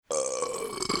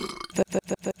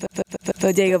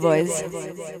Bodega Boys.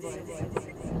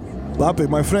 Papi,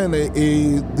 my friend,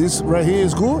 this right here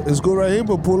is good? It's good right here,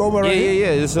 but pull over right here?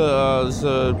 Yeah. It's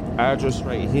a address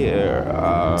right here.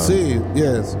 See,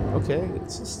 yes. Okay,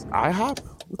 it's just IHOP.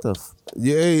 What the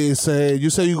Yeah, it's you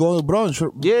say you go to brunch.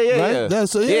 Yeah.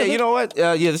 Right? Yeah, you know what?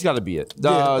 This got to be it.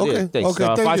 Okay, thanks. okay,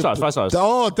 thank 5 you. stars, 5 stars.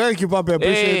 Oh, thank you, papi. I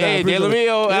appreciate that. Hey, Appreciate de lo it.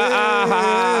 mío.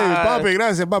 Papi,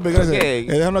 gracias, papi, gracias. Okay.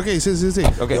 Déjalo aquí,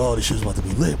 sí. Okay. Yo, this shit's about to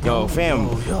be lit, bro. Yo, fam.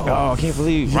 Yo. I can't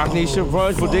believe Rock Nation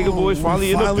Brunch, Bodega Boys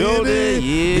finally in the building.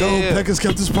 Yeah. Yo, Pecker's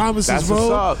kept his promises, That's bro.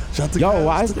 what's up. Yo,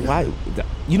 why?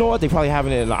 You know what? They probably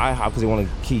having it in the IHOP because they want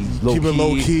to keep it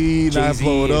low key, not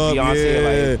blow it up.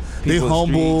 Beyonce, like, they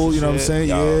humble, you know what I'm saying?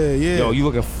 Yeah. Yo, you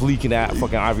looking fleek in that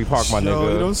fucking Ivy Park, my nigga. You know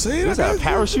what I'm saying? What's that, a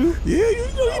parachute? Yeah, you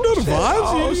know the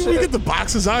vibes. You get the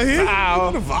boxes out here. Wow.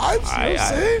 You know the vibes, you know what I'm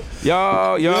saying?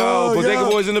 Yo, Bodega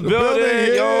Boys in the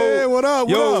building. Yeah, what up?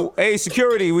 Hey,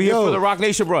 security, we here for the Rock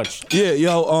Nation Brunch. Yeah,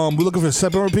 we looking for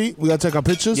Step and Repeat. We got to take our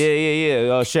pictures.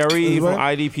 Yeah. Sherry from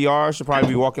right? IDPR should probably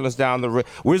be walking us down the red.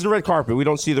 Where's the red carpet? We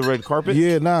don't see the red carpet.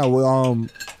 Yeah, nah. Well,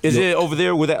 is it over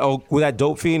there where that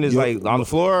dope fiend is like on the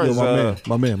floor? Yo,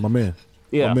 my man.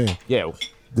 Yeah. My man. Yeah.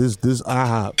 This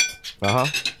IHOP.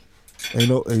 Ain't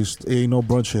no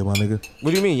brunch here, my nigga.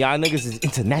 What do you mean? Y'all niggas is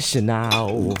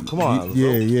international. Come on.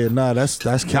 Yeah. Nah, that's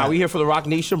cap. Now we here for the Rock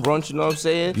Nation Brunch, you know what I'm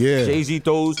saying? Yeah. Jay-Z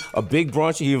throws a big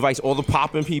brunch. He invites all the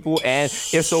popping people, and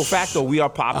if so facto, we are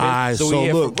popping. Alright, so we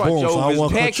here look, for brunch. boom. Yo, So I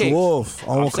won't cut you off.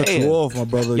 I won't cut you off, my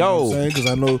brother. You know what I'm saying? Because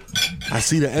I know I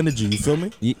see the energy. You feel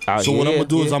me? So what I'm gonna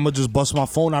do is I'm gonna just bust my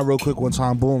phone out real quick one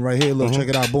time. Boom, right here. Look, check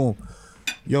it out. Boom.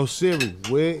 Yo, Siri,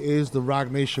 where is the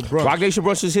Rock Nation Brunch? Rock Nation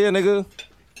Brunch is here, nigga.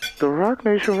 The Rock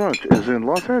Nation Brunch is in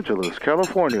Los Angeles,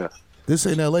 California. This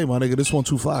ain't LA, my nigga. This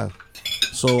 125.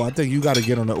 So I think you got to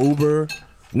get on the Uber.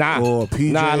 Or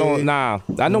PJ. Nah.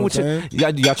 I know what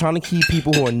y'all trying to keep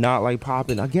people who are not like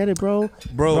popping. I get it, bro.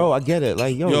 Bro, I get it.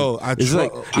 Like, is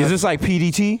this like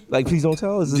PDT? Like, please don't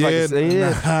tell. Is this okay,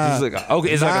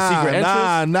 it's like a secret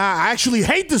entrance? Nah. I actually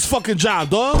hate this fucking job,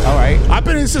 dog. All right. I've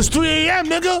been in since 3 a.m.,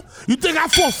 nigga. You think I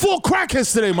fought 4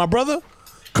 crackheads today, my brother?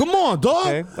 Come on, dog.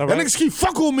 Okay, all right. That niggas keep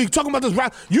fucking with me talking about this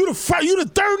rock. You the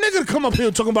third nigga to come up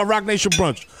here talking about Rock Nation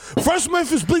Brunch. First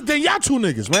Memphis Bleak, then y'all 2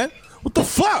 niggas, man. What the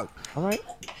fuck? All right.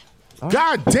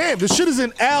 God damn, this shit is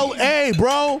in L.A.,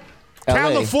 bro. LA.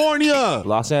 California.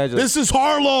 Los Angeles. This is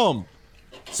Harlem.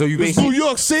 So you This is New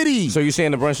York City. So you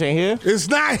saying the brunch ain't here? It's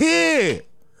not here.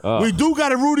 We do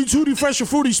got a Rudy Tooty Fresh and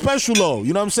Fruity special though.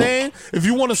 You know what I'm saying? If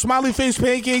you want a smiley face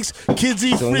pancakes, kids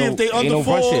eat free if they under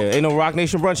 4. Ain't no Rock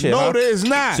Nation Brunch here. No, there is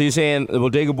not. So you're saying the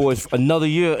Bodega Boys another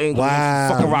year ain't gonna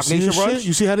be fucking Rock Nation Brunch? Shit?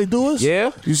 You see how they do us?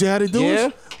 Yeah. You see how they do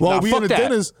us? Well, we in the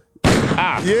dinners.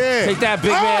 Yeah. Take that,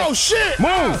 big man. Oh shit!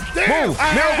 Move. Damn.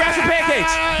 Meryl, grab some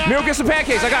pancakes. Meryl, get some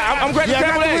pancakes. I'm grabbing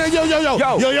scrambled eggs. Yo,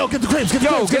 get the crepes. Get the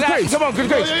crepes. Come on, get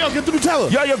the crepes. Yo, get the Nutella.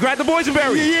 Yo, grab the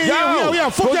boysenberry. Yeah.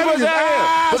 Fuck that nigga.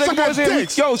 Bodega Boys in.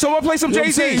 Yo, someone play some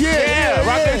Jay-Z. Yeah.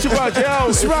 Rock Nation Brunch.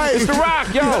 Yo, that's right. It's the Rock.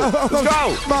 Yo, let's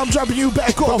go. Mom dropping you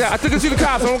back off. I took it to the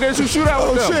cops. I'm gonna get into a shootout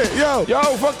with them. Oh shit, yo,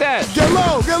 fuck that. Get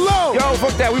low. Yo,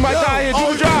 fuck that. We might die here.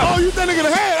 Do the drop. Oh, you that nigga in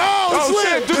the head. Oh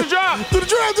shit. Do the drop. Do the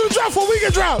drop before we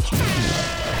get dropped.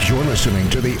 You're listening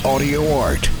to The Audio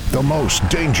Art, the most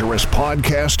dangerous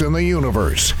podcast in the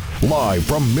universe. Live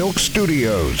from Milk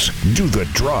Studios. Do the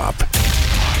drop.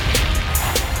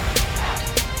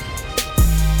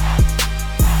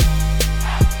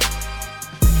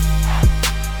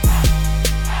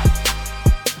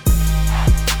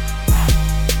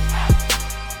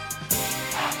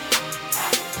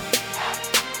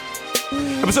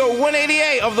 Episode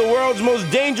 188 of the world's most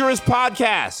dangerous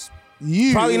podcast.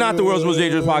 Yeah. Probably not the world's most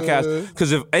dangerous podcast,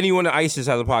 because if anyone at ISIS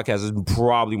has a podcast, it's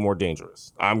probably more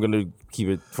dangerous. I'm going to keep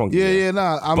it funky.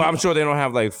 But I'm sure they don't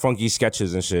have like funky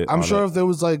sketches and shit. I'm sure if there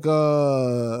was like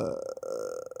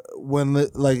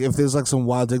if there's like some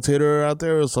wild dictator out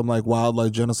there or some like wild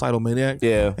like genocidal maniac,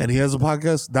 and he has a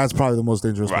podcast, that's probably the most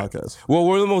dangerous podcast. Well,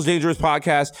 we're the most dangerous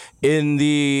podcast in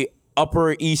the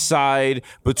Upper East Side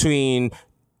between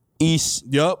East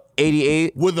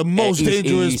 88. We're the most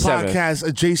dangerous 87. podcast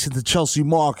adjacent to Chelsea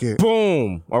Market.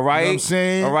 Boom. All right. You know what I'm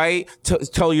saying? All right.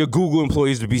 Tell your Google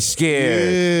employees to be scared.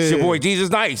 Yeah. It's your boy Jesus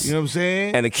Nice. You know what I'm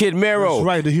saying? And the kid Mero. That's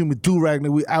right. The human do-rag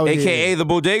that we out here. AKA the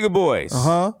Bodega Boys.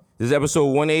 Uh-huh. This is episode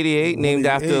 188, named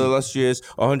after the illustrious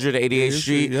 188th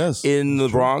Street in the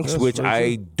Bronx, which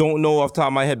I don't know off the top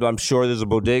of my head, but I'm sure there's a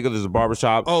bodega, there's a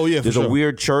barbershop. Oh, yeah, there's a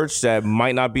weird church that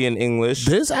might not be in English.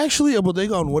 There's actually a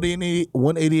bodega on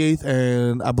 188th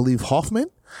and I believe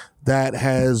Hoffman that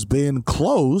has been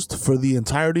closed for the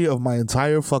entirety of my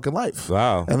entire fucking life.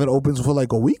 Wow. And then opens for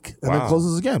like a week and then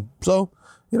closes again. So,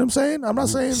 You know what I'm saying? I'm not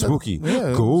saying spooky.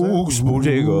 That, Ghost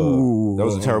Bodega. That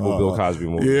was a terrible Bill Cosby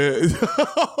movie. Yeah.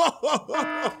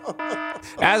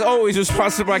 As always, was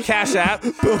sponsored by Cash App.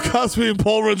 Bill Cosby and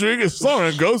Paul Rodriguez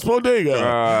starring Ghost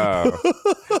Bodega.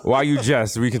 While you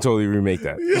jest, we can totally remake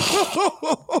that.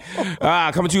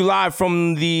 Coming to you live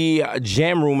from the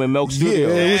Jam Room in Milk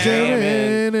Studios.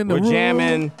 Yeah, we're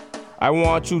jamming. I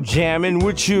want you jamming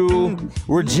with you.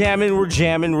 We're jamming. And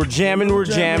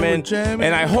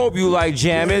I hope you like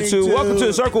jamming too. Welcome to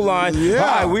the Circle Line. Yeah.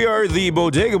 Hi, we are the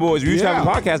Bodega Boys. We used to have a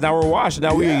podcast. Now we're washed.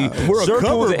 Now we're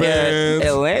circle the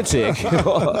Atlantic.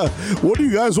 What do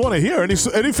you guys want to hear? Any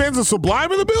fans of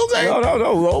Sublime in the building?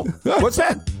 No. What's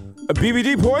that? A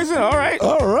BBD Poison? All right.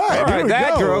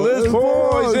 That girl is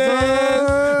poison.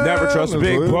 Never trust a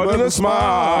big brother to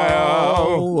smile.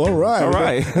 All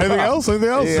right. Anything else?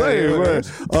 Yeah.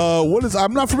 What is?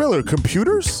 I'm not familiar.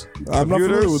 Computers? I'm not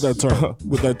familiar with that term.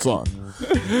 With that song.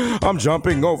 I'm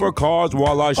jumping over cars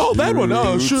while I shoot. Oh, that one.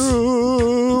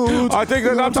 Shoot. I think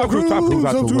that I'm Tom Cruise.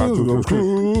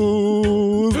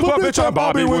 But bitch, I'm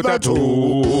Bobby with that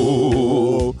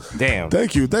tool. Damn.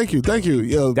 Thank you.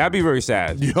 Yo, that'd be very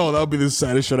sad. Yo, that would be the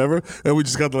saddest shit ever. And we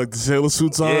just got the sailor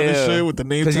suits on and shit with the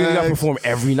name tags. Because you got to perform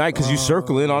every night because you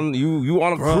circling on you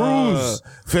on a cruise.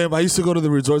 Fam, I used to go to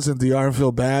the resorts in DR and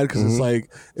feel bad because it's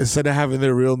like, instead of having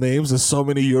their real names, there's so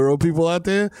many Euro people out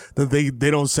there that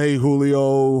they don't say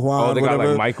Julio, Juan, they whatever. Got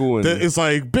like Michael. And it's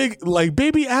like big, like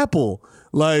Baby Apple.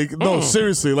 Like, no,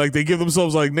 seriously, like they give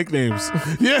themselves like nicknames.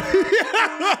 Yeah.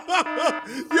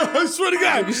 Yo, I swear to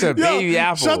God. You said Baby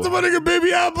Apple. Shout to my nigga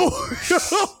Baby Apple.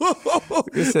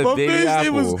 You said my Baby Apple.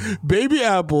 Name was Baby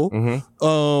Apple,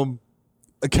 a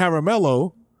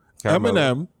Caramello,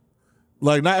 Eminem,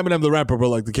 like not Eminem the rapper, but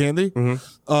like the candy.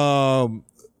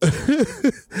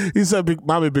 He said,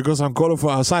 "Mommy, because I'm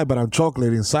colorful outside, but I'm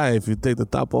chocolate inside. If you take the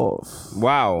top off."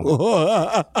 Wow.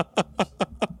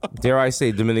 Dare I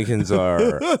say, Dominicans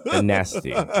are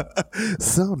nasty.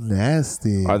 So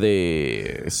nasty. Are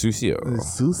they sucio?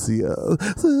 Sucio.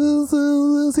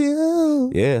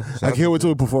 Yeah. I can't wait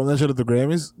till we perform that shit at the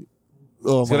Grammys.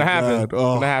 Oh, it's gonna happen. It's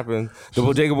gonna happen. The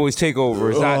Bodega Boys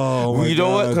takeover. It's not. You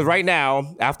know what? Because right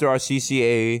now, after our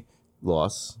CCA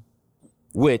loss,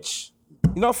 which.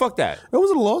 Fuck that. It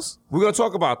wasn't a loss. We're gonna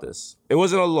talk about this. It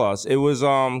wasn't a loss. It was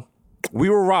we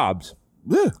were robbed.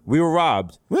 Yeah. We were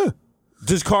robbed. Yeah.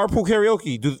 Does carpool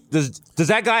karaoke? Does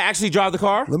that guy actually drive the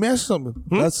car? Let me ask you something.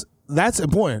 That's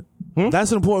important.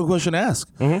 That's an important question to ask.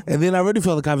 And then I already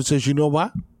felt the conversation. You know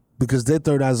why? Because their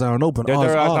third eyes aren't open. Their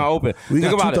third eyes not open.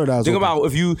 Think about it. Think about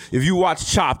if you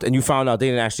watch Chopped and you found out they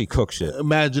didn't actually cook shit.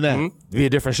 Imagine that. It'd be a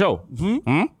different show.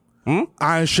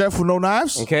 Iron Chef with no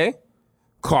knives. Okay.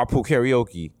 Carpool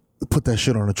karaoke. Put that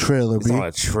shit on a trailer, It's on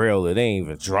a trailer. They ain't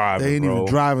even driving, They ain't bro. even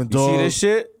driving, dog. You see this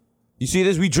shit? You see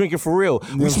this? We drinking for real.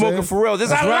 We smoking for real.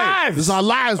 This is our lives. This is our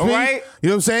lives, man. Right? You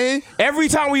know what I'm saying? Every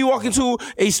time we walk into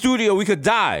a studio, we could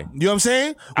die. You know what I'm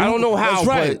saying? I don't know how, That's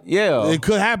right. but yeah. It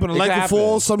could happen. A light could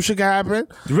fall. Some shit could happen.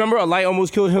 Remember, a light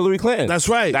almost killed Hillary Clinton. That's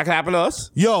right. That could happen to us.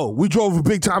 Yo, we drove a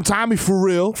big time Tommy for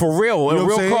real. For real. You know a what I'm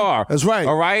real saying? car. That's right.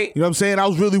 All right? You know what I'm saying? I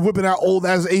was really whipping that old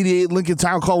ass 88 Lincoln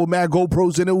Town Car with mad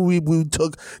GoPros in it. We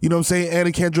took, you know what I'm saying,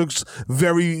 Anna Kendrick's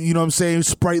very, you know what I'm saying,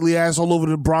 sprightly ass all over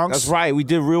the Bronx. That's right. We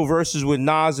did real verses with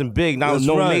Nas and Big. Now That's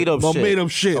no right. made up shit. No made up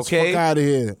shit. Okay? Fuck out of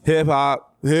here. Hip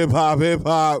hop.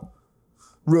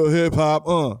 Real hip hop.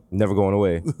 Never going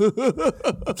away.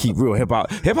 Keep real hip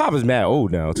hop. Hip hop is mad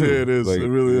old now too. Yeah, it is. Like, it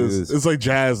really is. It's like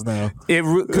jazz now.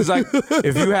 Because like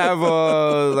if you have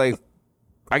like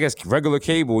I guess regular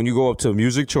cable, when you go up to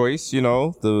Music Choice, you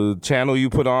know the channel you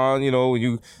put on, you know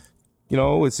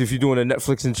it's if you're doing a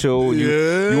Netflix and chill,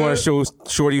 you want to show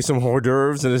Shorty some hors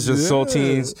d'oeuvres, and it's just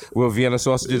saltines with Vienna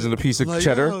sausages and a piece of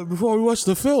cheddar. Before we watch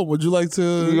the film, would you like to?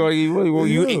 You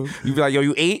be like, yo,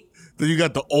 you ate? Then you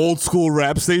got the old school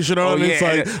rap station on. It's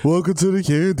like, welcome to the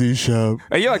candy shop.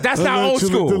 And you're like, that's not old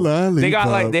school. They got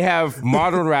like, they have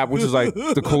modern rap, which is like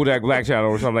the Kodak Black channel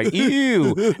or something. Like,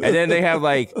 ew. And then they have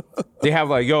like,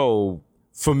 yo,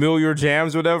 familiar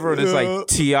jams, whatever, and it's like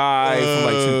T.I. from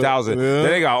like 2000. Then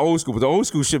they got old school, but the old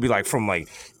school should be like from like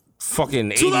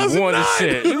fucking 81 and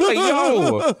shit. You're like,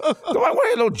 yo, what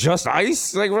ain't no Just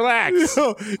Ice? Like, relax.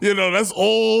 You know, that's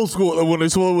old school. When they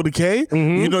swallow with a K,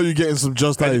 you know you're getting some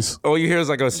Just Ice. All you hear is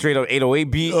like a straight up 808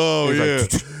 beat. Oh, yeah.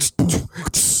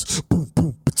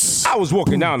 I was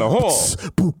walking down the hall.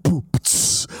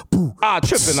 I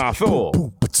trip and I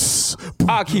fall.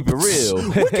 I keep it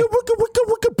real.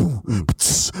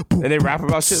 And they rap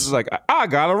about shit. It's like, I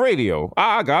got a radio.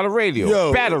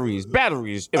 Yo. Batteries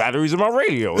in my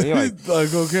radio. And you're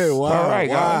like, okay, wow. All right,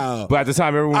 wow. But at the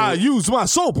time, everyone. I use my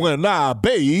soap when I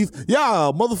bathe.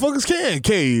 Y'all motherfuckers can't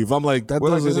cave. I'm like, that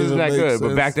doesn't isn't that good. Sense.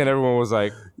 But back then, everyone was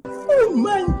like, oh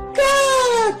my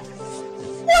God.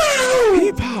 Wow.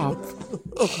 Hip hop.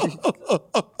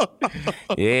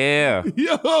 Yeah.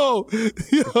 Yo,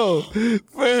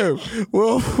 fam.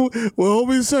 Well,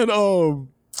 homie said,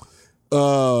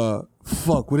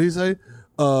 fuck, what did he say?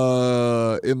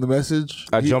 In the message,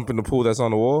 I jump in the pool that's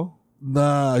on the wall.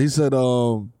 Nah, he said,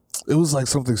 it was like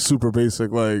something super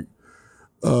basic, like,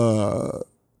 oh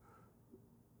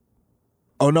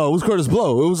no, it was Curtis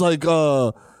Blow. It was like,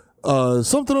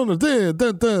 something on the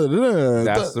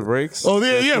That's the brakes. Oh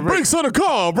yeah, brakes on the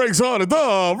car, brakes on the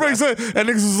dog, brakes on, and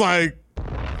niggas was like,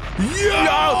 yo,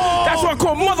 that's what I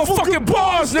call motherfucking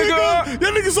bars, nigga.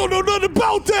 Y'all niggas don't know nothing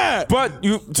about that. But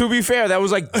to be fair, that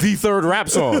was like the third rap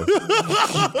song.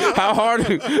 How hard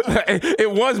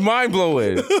it was, mind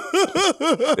blowing.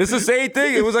 It's the same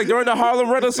thing. It was like during the Harlem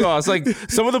Renaissance. Like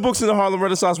some of the books in the Harlem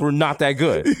Renaissance were not that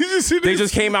good. They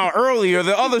just came out earlier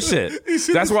than other shit.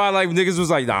 That's why like niggas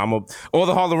was like, nah, all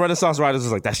the Harlem Renaissance writers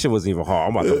was like, that shit wasn't even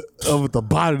hard. I'm with the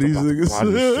body these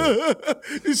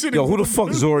niggas. Yo, who the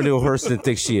fuck Zora Neale Hurston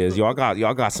thinks she is? Y'all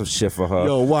got some shit for her.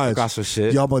 Yo, watch. Got some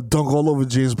shit. Y'all gonna dunk all over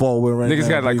James Baldwin right niggas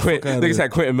now. Niggas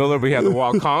had Quentin Miller, but he had the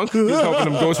wild conch. He was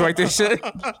helping them ghostwrite this shit.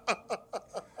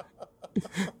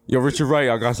 Yo, Richard Wright,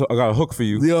 I got a hook for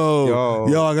you.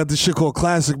 Yo, I got this shit called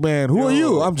Classic Man. Who are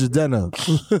you? I'm just Denna.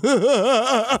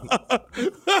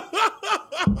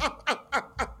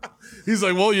 He's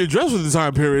like, well, you're dressed for the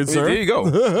time period, sir. There you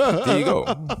go.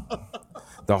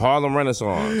 The Harlem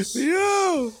Renaissance.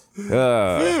 Yo.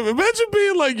 Man, imagine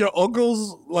being like your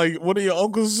uncle's, like one of your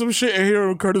uncles or some shit, and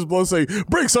hearing Curtis Blow say,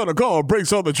 brakes on the car,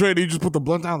 brakes on the train, and you just put the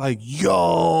blunt down like,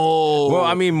 yo. Well,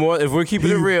 I mean, more if we're keeping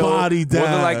it real, more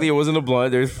than likely it wasn't a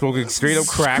blunt. They're smoking straight up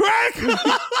crack.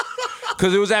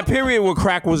 Because it was that period where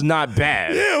crack was not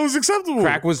bad. Yeah, it was acceptable.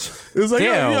 Crack was. It was like,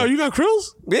 damn. yo, you got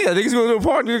krills? Yeah, niggas go to a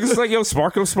party. Niggas like, yo,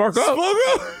 spark up. Spark up?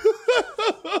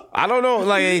 I don't know,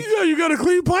 like, yeah, you got a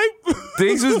clean pipe?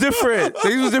 Things was different.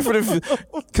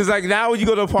 Because like now when you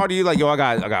go to a party, you're like, yo, I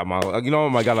got my, you know,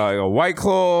 I got a White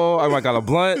Claw, I got a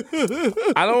blunt.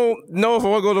 I don't know if I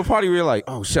want to go to a party where you're like,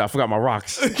 oh shit, I forgot my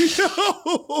rocks.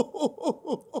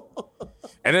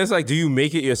 And then it's like, do you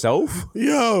make it yourself?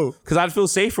 Yo. Because I'd feel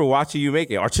safer watching you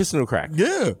make it. Artisanal crack.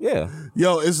 Yeah. Yeah.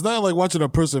 Yo, it's not like watching a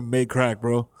person make crack,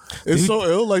 bro. It's so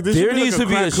ill. Like, there needs to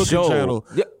be a show. Channel.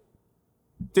 Yeah.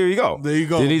 There you go. There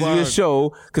needs to be a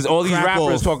show because all these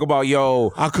rappers talk about,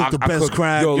 yo, I cook the best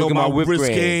crack. Yo, look at my whip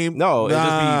game. No, it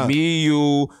just be me,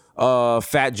 you,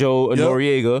 Fat Joe, and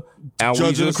Noriega, and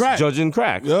judging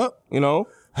crack. Yep. You know?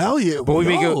 Hell yeah. But we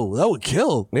make it, that would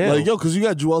kill. Yeah. Like, yo, because you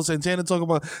got Joel Santana talking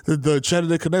about the cheddar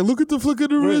that connect. Look at the flick of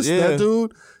the wrist. Yeah. That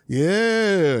dude.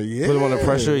 Yeah. Put him under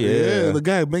pressure. Yeah. The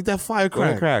guy, make that fire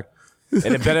crack.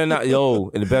 And it better not,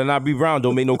 and it better not be brown.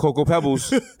 Don't make no Cocoa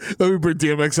Pebbles. Let me bring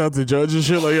DMX out to judge and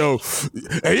shit. Like, yo,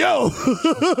 hey, yo.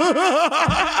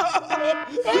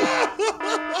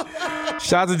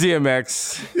 Shout out to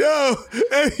DMX. Yo,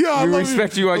 hey, yo. We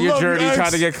respect you on your journey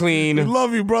trying to get clean. We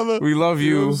love you, brother. We love you.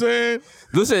 You know what I'm saying?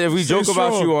 Listen, if we joke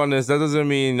about you on this, that doesn't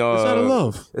mean... it's out of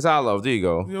love. It's out of love. There you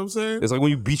go. You know what I'm saying? It's like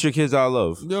when you beat your kids out of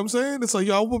love. You know what I'm saying? It's like,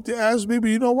 yo, I whooped your ass,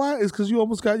 baby. You know why? It's because you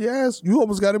almost got your ass. You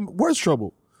almost got in worse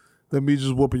trouble than me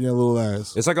just whooping your little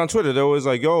ass. It's like on Twitter, they're always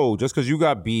like, yo, just because you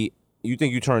got beat, you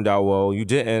think you turned out well, you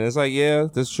didn't. It's like, yeah,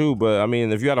 that's true. But I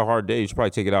mean, if you had a hard day, you should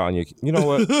probably take it out on your... You know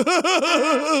what?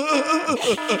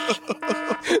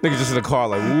 Nigga just in the car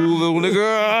like, ooh, little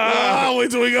nigga. Wait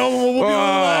till we go home. We'll whoop your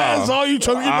ass. Oh, you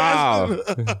chunky bastard.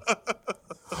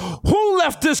 Who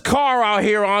left this car out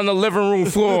here on the living room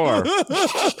floor?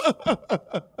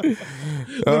 Living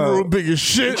room big as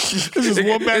shit. This is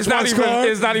one man's car.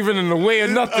 It's not even in the way of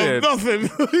nothing. Nothing.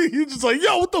 You just like,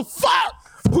 yo, what the fuck?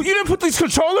 You didn't put these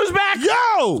controllers back?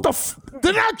 Yo!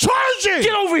 They're not charging!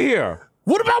 Get over here!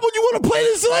 What about when you want to play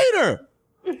this later?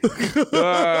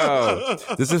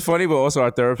 This is funny, but also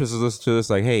our therapist is listening to this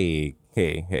like, hey,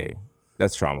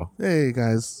 that's trauma. Hey,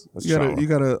 guys. You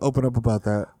gotta open up about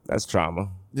that. That's trauma.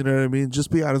 You know what I mean?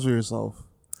 Just be honest with yourself.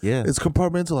 Yeah. It's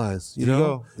compartmentalized. You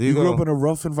know? You grew up in a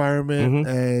rough environment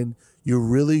and you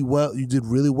did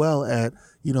really well at,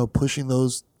 pushing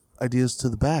those ideas to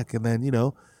the back. And then,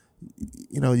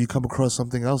 you come across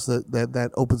something else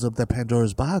that opens up that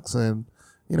Pandora's box, and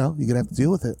you're gonna have to deal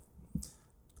with it.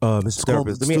 Mr.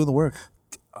 Therapist, it's doing the work.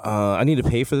 I need to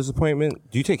pay for this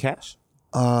appointment. Do you take cash?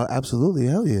 Absolutely,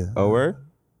 hell yeah. Oh, where?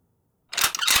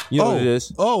 You know what it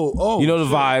is. You know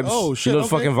the vibes. Oh, shit. You know the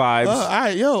fucking vibes. All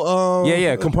right, yo.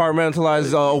 Yeah.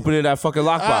 Compartmentalize opening that fucking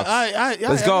lockbox.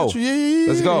 Let's go.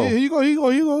 Let's go. Here you go.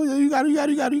 You got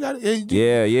it.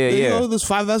 Yeah. There's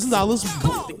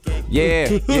 $5,000. Yeah.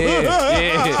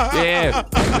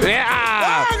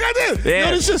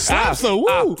 Yo, this shit slaps though.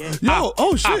 Woo. Yo,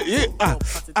 oh shit.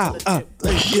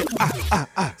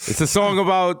 It's a song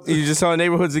about you just saw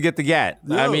neighborhoods to get the gat.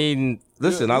 Yo, I mean,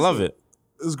 listen, I love it.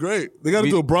 It's great. They got to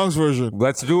do a Bronx version.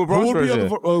 Let's do a Bronx version.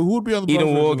 Who would be on the Bronx version?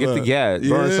 Eden Wall, get the gat.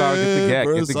 Burnside, get the gat.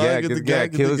 Get the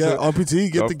gat. Get the gat.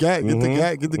 RPT, get the gat. Get the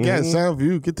gat. Get the gat.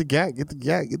 Soundview, get the gat. Get the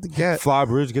gat. Get the gat.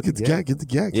 Flybridge, get the gat. Get the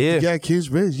gat. Get the gat.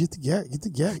 Kingsbridge, get the gat. Get the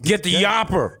gat. Get the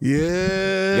yopper.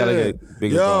 Yeah. You gotta get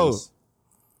bigger guns.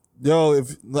 Yo,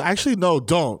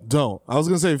 don't. I was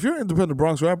gonna say if you're an independent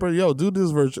Bronx rapper, yo, do this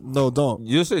version. No, don't.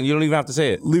 You don't even have to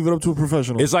say it. Leave it up to a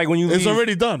professional. It's like when you it's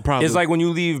already done, probably. It's like when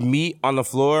you leave meat on the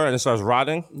floor and it starts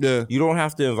rotting. Yeah. You don't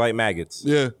have to invite maggots.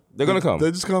 Yeah. They're gonna come. They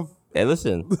just come. Hey,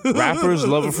 listen, rappers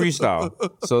love a freestyle,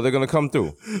 so they're gonna come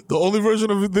through. The only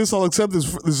version of this I'll accept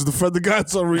is the Fred the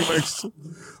Godson remix.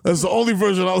 That's the only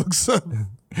version I'll accept.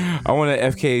 I want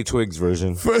an FKA Twigs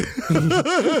version.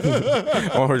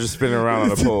 I want her just spinning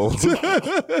around on a pole.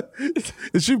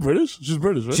 Is she British? She's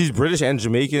British, right? She's British and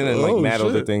Jamaican and like mad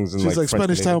other things. And she's like French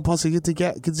Spanish town pussy. Get the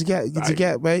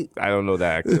gat, mate. I don't know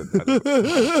that accent.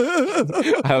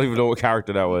 I don't even know what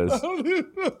character that was.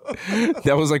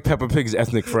 That was like Peppa Pig's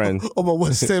ethnic friend. Oh my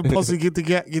West End pussy, get the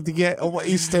gat. Oh my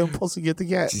East End pussy, get the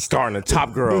gat. She's starting a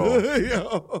Top Girl.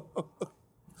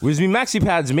 Where's me maxi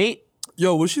pads, mate?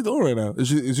 Yo, what's she doing right now? Is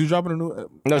she dropping a new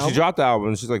No, album? She dropped the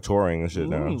album. She's like touring and shit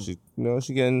now.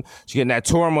 She getting that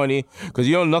tour money because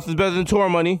nothing's better than tour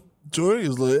money. Touring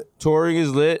is lit.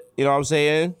 You know what I'm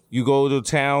saying? You go to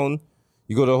town,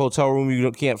 you go to a hotel room,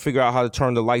 you can't figure out how to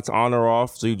turn the lights on or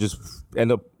off, so you just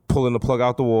end up pulling the plug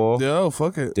out the wall. Yo,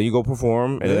 fuck it. Then you go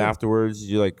perform, and then afterwards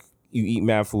you eat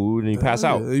mad food and you pass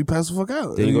out. You pass the fuck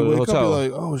out. Then you go to the hotel. Up, you're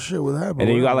like, oh shit, what happened? And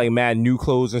then you got like mad new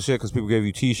clothes and shit because people gave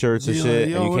you t-shirts and shit,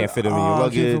 and you can't fit them in your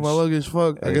luggage. I can't fit my luggage.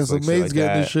 Fuck. I guess the maid's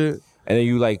getting this shit. And then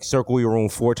you like circle your room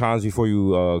 4 times before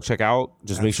you check out.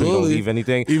 Just make sure you don't leave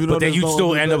anything. But then you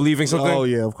still end up leaving something. Oh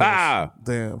yeah, of course.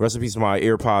 Damn. Rest in peace to my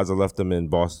AirPods. I left them in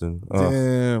Boston.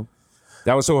 Damn.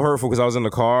 That was so hurtful because I was in the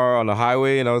car on the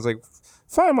highway and I was like,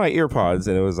 find my AirPods.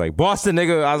 And it was like, Boston,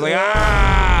 nigga. I was like,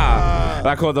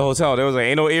 I called the hotel. They was like,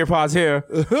 ain't no AirPods here.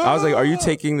 I was like, are you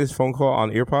taking this phone call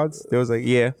on AirPods? They was like,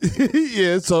 yeah.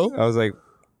 Yeah, so? I was like,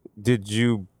 did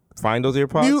you find those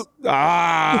AirPods?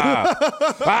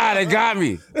 They got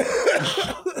me.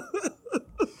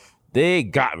 They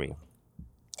got me.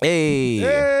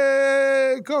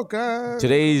 Hey, Coca.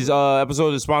 Today's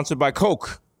episode is sponsored by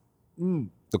Coke.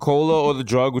 The cola or the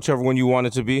drug, whichever one you want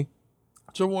it to be.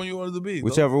 Whichever one you want it to be.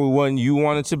 Whichever one you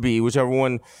want it to be. Whichever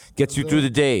one gets you through the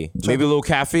day. Maybe a little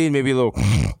caffeine, maybe a little... You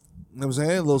know what I'm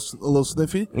saying? A little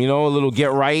sniffy. You know, a little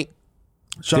get right.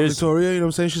 Shop Victoria, you know what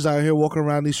I'm saying? She's out here walking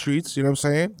around these streets, you know what I'm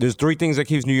saying? There's 3 things that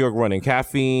keeps New York running.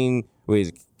 Caffeine,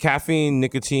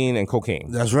 nicotine, and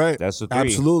cocaine. That's right. That's the 3.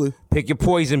 Absolutely. Pick your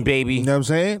poison, baby. You know what I'm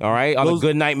saying? All right? On a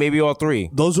good night, maybe all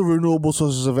 3. Those are renewable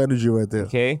sources of energy right there.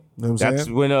 Okay? You know what I'm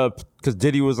saying? When, because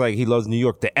Diddy was like, he loves New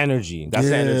York, the energy. That's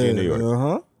the energy in New York.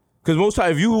 Uh-huh. Because most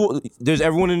time, there's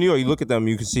everyone in New York, you look at them,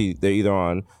 you can see they're either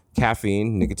on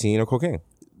caffeine, nicotine, or cocaine.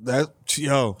 You're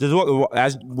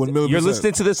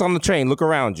listening to this on the train, look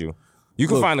around you. You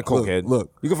can find a cokehead.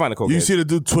 Look. You can find a cokehead. You see the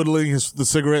dude twiddling the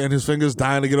cigarette in his fingers,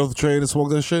 dying to get off the train and smoke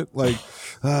that shit? Like,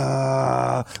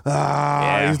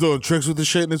 he's doing tricks with the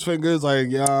shit in his fingers.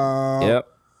 Like, Yep.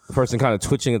 The person kind of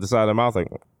twitching at the side of their mouth,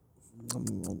 like,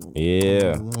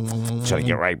 yeah. Trying to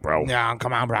get right, bro. Yeah,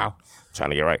 come on, bro.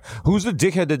 Trying to get right. Who's the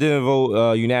dickhead that didn't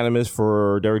vote unanimous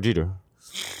for Derek Jeter?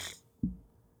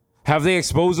 Have they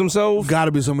exposed themselves?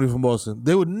 Gotta be somebody from Boston.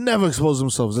 They would never expose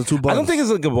themselves. They're too bums. I don't think it's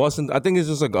like a Boston. I think it's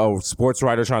just like a sports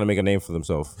writer trying to make a name for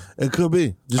themselves. It could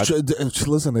be.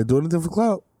 Listen, they do anything for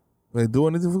clout. They do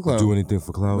anything for clout. Do anything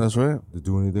for clout. That's right. They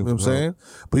do anything for clout. You know what I'm saying?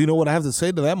 But you know what I have to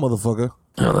say to that motherfucker?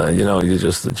 You're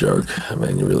just a jerk. I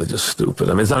mean, you're really just stupid.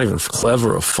 I mean, it's not even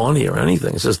clever or funny or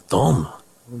anything. It's just dumb.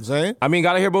 You know what I'm saying? I mean,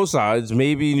 gotta hear both sides.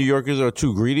 Maybe New Yorkers are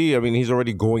too greedy. I mean, he's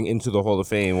already going into the Hall of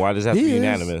Fame. Why does it have to be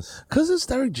unanimous? Because it's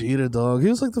Derek Jeter, dog. He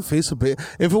was like the face of it.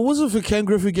 If it wasn't for Ken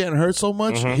Griffey getting hurt so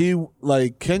much,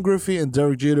 Ken Griffey and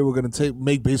Derek Jeter were gonna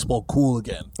make baseball cool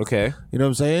again. Okay. You know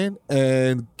what I'm saying?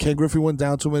 And Ken Griffey went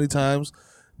down too many times.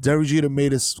 Derek Jeter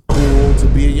made it cool to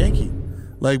be a Yankee.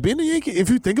 Like, being a Yankee, if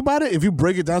you think about it, if you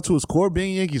break it down to its core,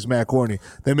 being a Yankee is mad corny.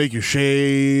 They make you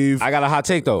shave. I got a hot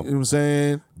take, though. You know what I'm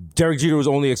saying? Derek Jeter was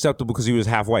only acceptable because he was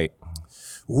half white.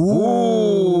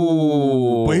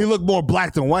 Ooh. But he looked more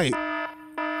black than white.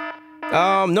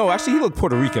 No, actually, he looked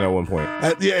Puerto Rican at one point.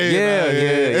 Yeah.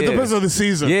 It depends on the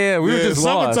season. Yeah, we were just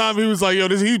lost. Summertime, he was like, yo,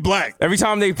 he's black. Every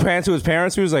time they pan to his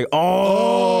parents, he was like,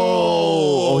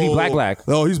 oh, he black.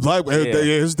 Oh, he's black. Yeah,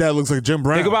 his dad looks like Jim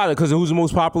Brown. Think about it, because who's the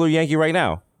most popular Yankee right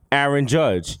now? Aaron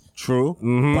Judge. True.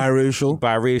 Mm-hmm. Biracial.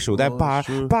 That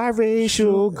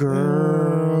biracial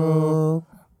girl.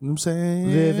 I'm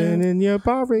saying, living in your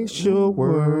biracial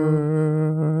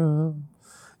world.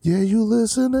 Yeah, you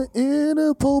listen to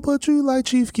Interpol, but you like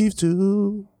Chief Keef too. You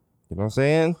know what I'm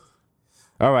saying?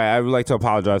 All right, I would like to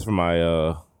apologize for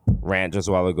my rant just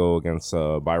a while ago against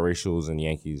biracials and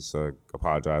Yankees.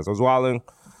 Apologize. I was wilding.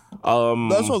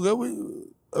 That's all good.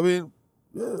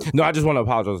 Yeah. No, I just want to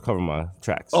apologize to cover my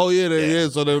tracks. Oh, yeah.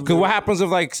 So because what happens if,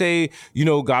 like, say,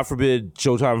 God forbid,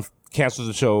 Showtime cancels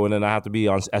the show and then I have to be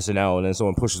on SNL and then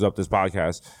someone pushes up this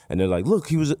podcast and they're like, look,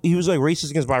 he was like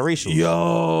racist against biracials.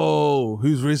 Yo,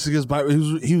 he was racist against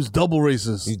biracials. He was double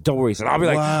racist. He's double racist. I'll be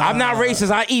like, I'm not racist.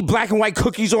 I eat black and white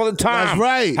cookies all the time. That's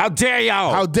right. How dare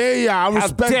y'all? I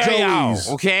respect Joey's.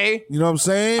 Okay? You know what I'm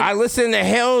saying? I listen to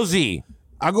Halsey.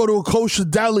 I go to a kosher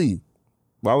deli.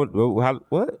 What?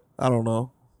 I don't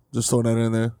know. Just throwing that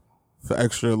in there for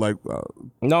extra, like.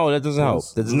 No, that doesn't help.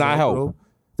 That does not help.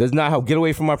 Does not help. Get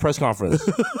away from my press conference.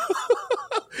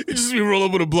 You just be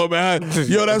rolling with a blow, man.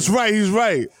 Yo, that's right. He's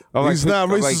right. He's not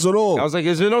racist at all. I was like,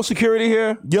 is there no security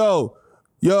here? Yo,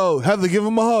 Heather, give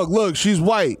him a hug. Look, she's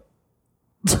white.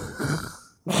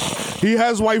 He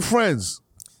has white friends.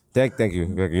 Thank you.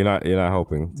 You're not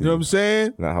helping. You know what I'm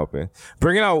saying? Not helping.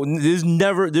 Bringing out.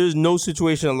 There's no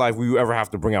situation in life where you ever have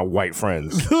to bring out white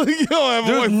friends. Yo, I have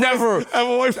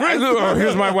a white friend.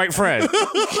 Here's my white friend.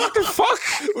 What the fuck?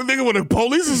 Nigga, when the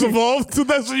police is involved,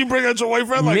 that's when you bring out your white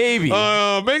friend. Like, maybe.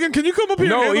 Megan, can you come up here?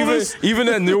 No, even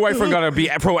then, your white friend gotta be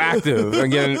proactive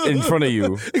and get in front of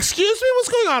you. Excuse me, what's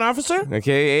going on, officer?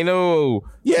 Okay, ain't no.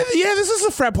 Yeah. This is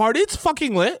a frat party. It's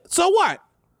fucking lit. So what?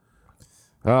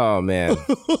 Oh, man.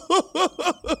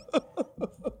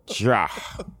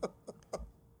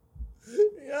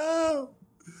 Yo.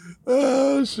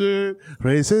 Oh, shit.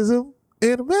 Racism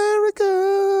in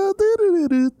America.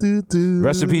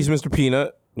 Rest in peace, Mr.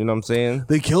 Peanut. You know what I'm saying?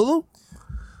 They killed him?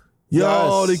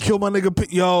 Yo, yes. They killed my nigga.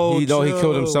 He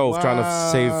killed himself trying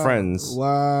to save friends.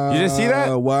 Wow. You didn't see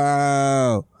that?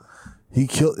 Wow. He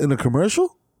killed in a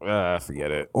commercial?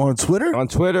 Forget it. On Twitter? On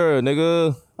Twitter,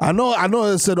 nigga. I know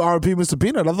it said R.I.P. Mr.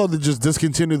 Peanut. I thought they just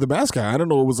discontinued the mascot. I didn't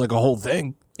know it was like a whole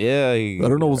thing. Yeah. I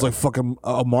don't know it was like fucking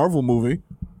a Marvel movie.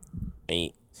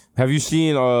 Have you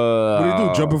seen what did he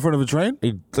do? Jump in front of a train?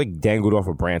 He like dangled off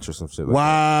a branch or some shit like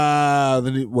that.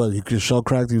 Then he just shell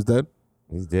cracked, he was dead?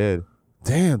 He's dead.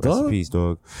 Damn, dog. Rest in peace,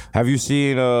 dog. Have you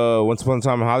seen Once Upon a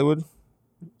Time in Hollywood?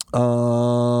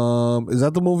 Is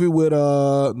that the movie with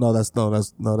no, that's the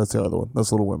other one.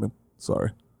 That's Little Women. Sorry.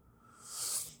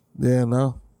 Yeah,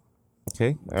 no.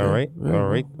 Okay. All right.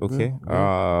 Okay.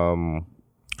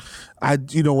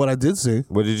 You know what I did see?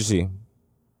 What did you see?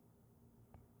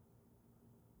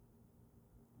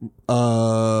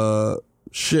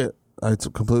 Shit. I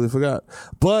completely forgot.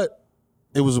 But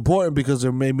it was important because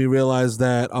it made me realize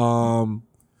that I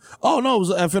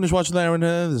finished watching the Aaron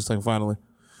Hernandez thing finally.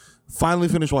 Finally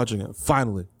finished watching it.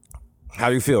 Finally. How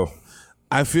do you feel?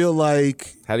 I feel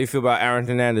like. How do you feel about Aaron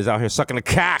Hernandez out here sucking a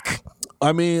cock?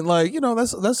 I mean, like,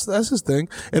 that's his thing,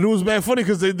 and it was bad funny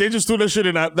because they just threw that shit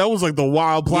in. That was like the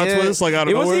wild plot twist, like out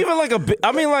of nowhere. It wasn't even like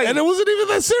and it wasn't even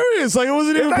that serious. Like it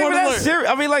wasn't even part of that serious.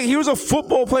 I mean, like he was a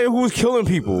football player who was killing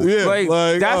people. Yeah, like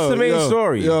that's the main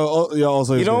story.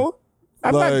 Also, you know.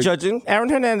 I'm not judging. Aaron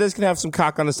Hernandez can have some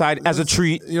cock on the side as a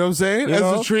treat. You know what I'm saying? As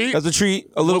a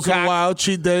treat. A little cock. A wild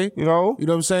cheat day. You know what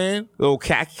I'm saying? Little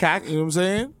cack. You know what I'm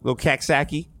saying? Little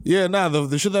cack-sacky. Yeah,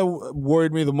 the shit that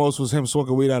worried me the most was him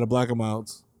smoking weed out of black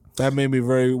amounts. That made me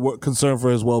very concerned for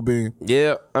his well-being.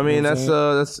 Yeah, I mean, that's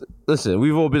listen,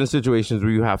 we've all been in situations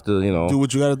where you have to, do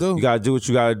what you got to do. You got to do what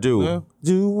you got to do. Yeah.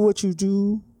 Do what you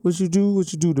do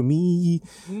to me.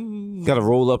 Got to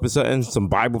roll up in some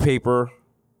Bible paper.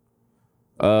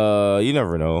 You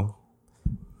never know.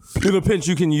 In a pinch,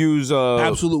 you can use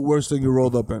absolute worst thing you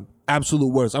rolled up in.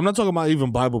 Absolute worst. I'm not talking about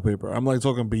even Bible paper. I'm like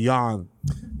talking beyond.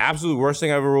 Absolute worst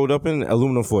thing I ever rolled up in,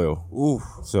 aluminum foil. Oof.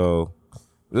 So,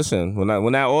 listen, when that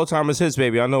Alzheimer's hits,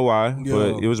 baby, I know why,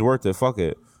 but it was worth it. Fuck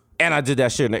it. And I did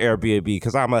that shit in the Airbnb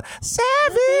because I'm a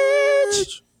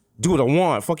savage. Do what I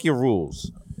want. Fuck your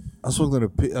rules. I smoked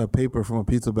a paper from a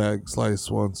pizza bag slice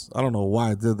once. I don't know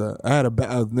why I did that. I had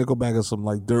a nickel bag of some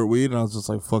like dirt weed, and I was just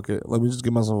like, fuck it. Let me just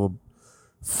give myself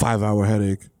a 5-hour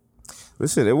headache.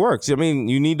 Listen, it works. I mean,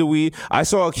 you need the weed. I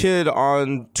saw a kid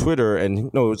on Twitter,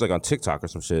 it was like on TikTok or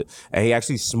some shit, and he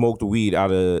actually smoked weed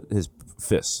out of his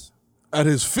fist. At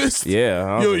his fist?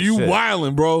 Yeah. Yo, you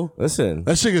wildin', bro. Listen.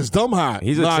 That shit is dumb hot.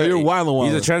 You're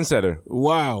wildin'. He's a trendsetter.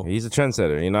 Wow. He's a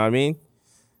trendsetter. You know what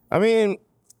I mean?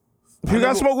 People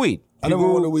gotta smoke weed. I never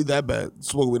wanted weed that bad.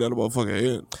 Smoke weed out of my fucking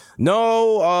head.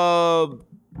 No,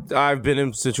 I've been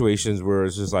in situations where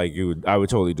it's just like I would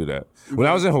totally do that. When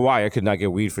I was in Hawaii, I could not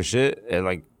get weed for shit, and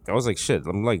like I was like, shit,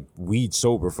 I'm like weed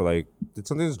sober for like. Did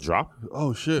something just drop?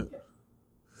 Oh shit!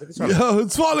 Yo,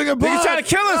 it's falling apart. They're trying to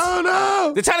kill us. Oh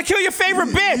no! They're trying to kill your favorite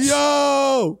bitch.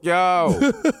 Yo.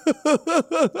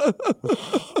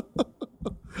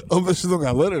 Oh, but she don't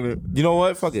got lit in it. You know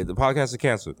what? Fuck it. The podcast is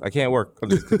canceled. I can't work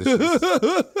under these conditions.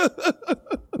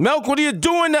 Milk, what are you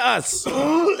doing to us?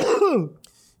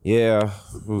 Yeah.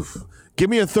 Oof. Give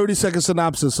me a 30-second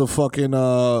synopsis of fucking.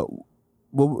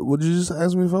 What did you just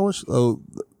ask me if I watched? Oh,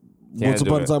 Once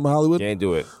Upon a Time in Hollywood. Can't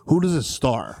do it. Who does it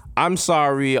star? I'm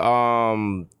sorry.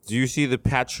 Do you see the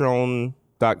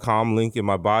Patreon.com link in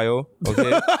my bio?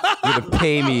 Okay, you're gonna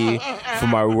pay me for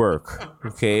my work.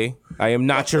 Okay, I am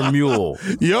not your mule.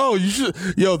 Yo, you should.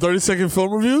 30-second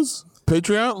film reviews.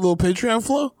 Patreon, little Patreon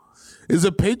flow. Is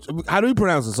it How do you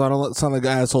pronounce it? So I don't sound like an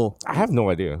asshole. I have no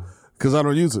idea because I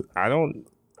don't use it. I don't.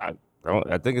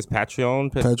 I think it's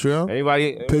Patreon. Patreon.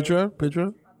 Anybody? Patreon.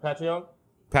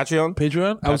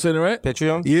 I was saying it right.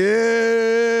 Patreon.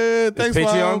 Yeah. Thanks,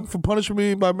 Patreon Mom, for punishing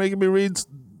me by making me read.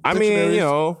 I mean,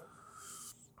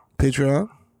 Patreon.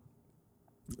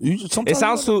 It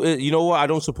sounds too. You know what? I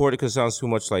don't support it because it sounds too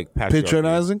much like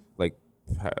patronizing. Like,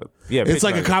 yeah, it's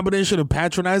like a combination of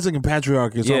patronizing and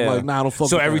patriarchy. So I'm like, nah, I don't fuck.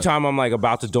 So with every that. time I'm like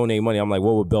about to donate money, I'm like,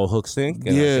 what would Bell Hooks think?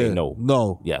 And I say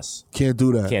no. Yes. Can't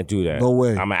do that. Can't do that. No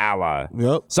way. I'm an ally.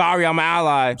 Yep. Sorry, I'm an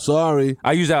ally. Sorry.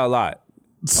 I use that a lot.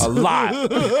 Like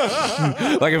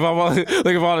if I'm on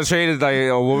the train and like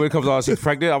a woman comes on, she's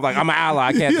pregnant, I'm like, I'm an ally,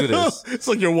 I can't do this. It's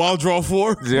like your wild draw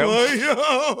 4. Yep.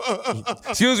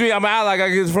 Excuse me, I'm an ally, I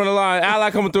gotta get in front of the line.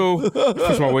 Ally coming through.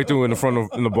 Push my way through in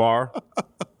the bar.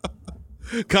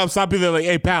 Come stop you there like,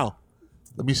 hey pal,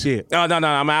 let me see it. No, I'm an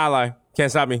ally.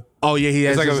 Can't stop me. Oh yeah, he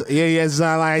has he has his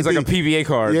ally. It's like a PBA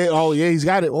card. Yeah, oh yeah, he's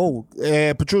got it. Oh,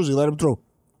 Petruzzi, let him through.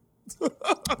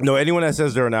 No, anyone that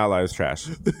says they're an ally is trash.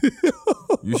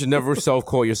 You should never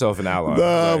call yourself an ally.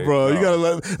 Nah, like, bro, you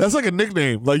gotta that's like a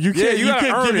nickname. Like you can't, you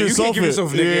can't give yourself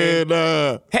a nickname.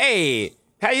 Yeah, nah. Hey,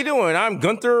 how you doing? I'm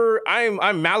Gunther. I'm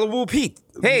Malibu Pete.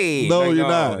 Hey, no, like, you're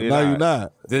not. You're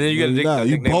not. Then you get a nickname.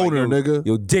 You boner, like, nigga.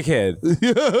 Yo, dickhead.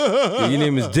 Your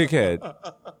name is Dickhead.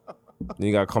 Then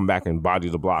you gotta come back and body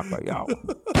the block. Like, yo,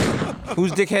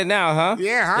 who's Dickhead now, huh?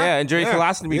 Yeah, huh? Yeah, enjoy your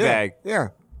colostomy bag. Yeah,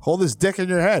 hold this dick in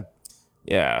your head.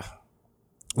 Yeah.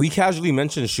 We casually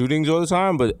mention shootings all the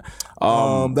time, but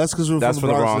that's because we're from the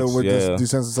Bronx. We're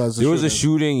desensitized. There was a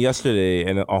shooting yesterday,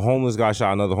 and a homeless guy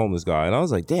shot another homeless guy, and I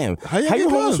was like, "Damn, how you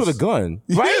homeless with a gun?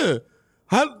 Right? Yeah,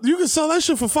 how you can sell that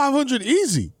shit for $500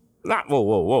 easy? Not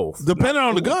whoa. Depending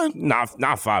on the gun,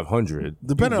 not 500.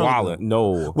 Depending on the gun.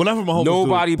 No, well, not from a homeless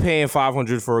nobody paying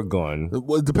 500 for a gun.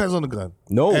 It depends on the gun.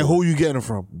 No, and who you getting it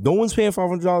from? No one's paying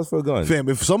 $500 for a gun. Fam,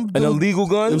 if some an illegal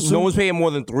gun, no one's paying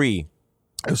more than $3.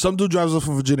 If some dude drives up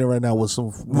from Virginia right now with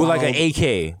like an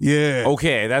AK, yeah,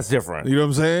 okay, that's different. You know what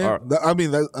I'm saying? Right. I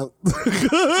mean, that.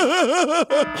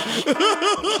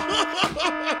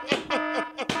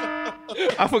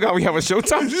 I forgot we have a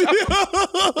Showtime show.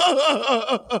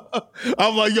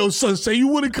 I'm like, yo, son, say you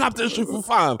wouldn't cop that shit for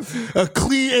 $5. A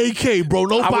clean AK, bro.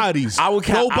 No bodies. I would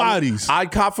no bodies.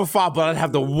 I'd cop for $5, but I'd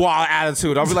have the wild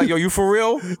attitude. I'd be like, yo, you for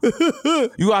real?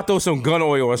 You gotta throw some gun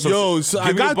oil or something. Yo, so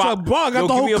I got the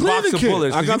whole cleaning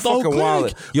kit. I got the whole cleaning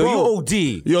kit. Yo, you OD.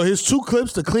 Yo, his 2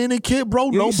 clips, the cleaning kit,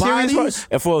 bro. Yo, no bodies.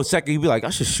 And for a second, you'd be like, I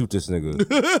should shoot this nigga.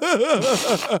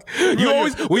 You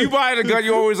always, when you buy a gun,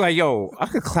 you always like, yo, I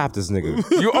could clap this nigga.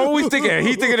 You always thinking it.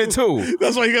 He thinking it too.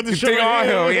 That's why you got the shirt on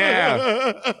him.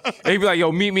 Yeah. And he'd be like,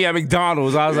 yo, meet me at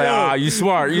McDonald's. I was like, you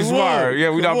smart. You smart.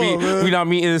 Yeah, we not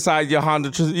meeting inside your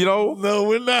Honda, you know? No,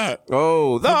 we're not.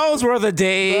 Oh, those were the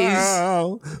days.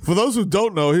 For those who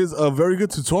don't know, here's a very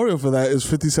good tutorial for that is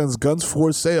 50 Cent's Guns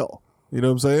for Sale. You know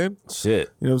what I'm saying? Shit.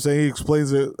 You know what I'm saying? He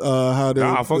explains it how they.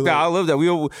 Nah, fuck that. I love that.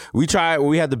 We tried.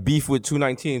 We had the beef with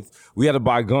 219th. We had to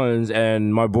buy guns,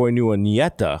 and my boy knew a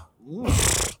Nieta.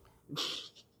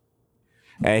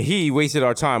 And he wasted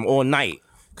our time all night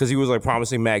because he was like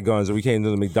promising mad guns. And we came to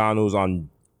the McDonald's on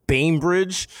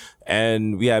Bainbridge,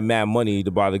 and we had mad money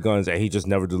to buy the guns, and he just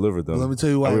never delivered them. Let me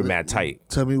tell you why. We were mad tight.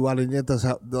 Tell me why the Nietas.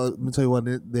 Let me tell you why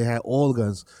they had all the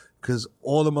guns. Because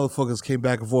all the motherfuckers came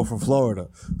back and forth from Florida.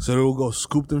 So they would go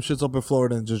scoop them shits up in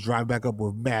Florida and just drive back up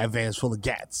with mad vans full of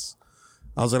gats.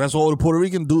 I was like, that's all the Puerto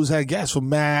Rican dudes had gas for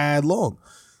mad long.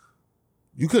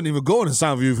 You couldn't even go into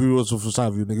Soundview if you was from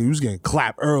Soundview, nigga. You was getting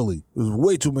clapped early. There was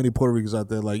way too many Puerto Ricans out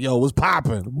there like, yo, what's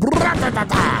popping?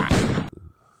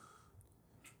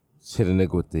 Just hit a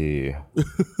nigga with the...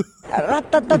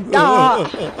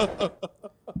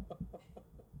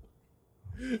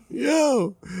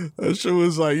 Yo, that shit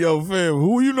was like, yo, fam,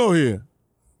 who you know here?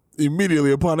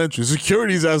 Immediately upon entry,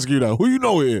 security's asking you now, who you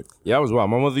know here? Yeah, that was wild.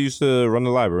 My mother used to run the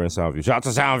library in Soundview. Shout out to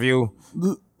Soundview.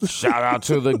 Shout out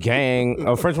to the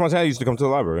gang. French Montana used to come to the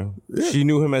library. Yeah. She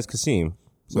knew him as Kasim.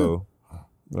 So,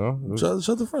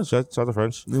 shout the French. Shout the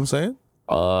French. You know what I'm saying?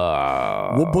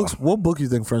 What book you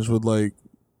think French would like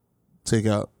take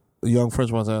out? A young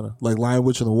French Montana? Like Lion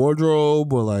Witch in the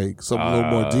Wardrobe or like something a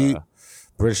little more deep?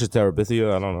 British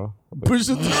Terabithia? I don't know. British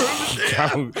Terabithia?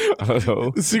 I don't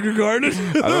know. The Secret Garden?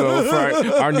 I don't know.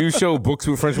 For our new show, Books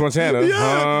with French Montana.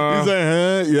 Yeah. He's like,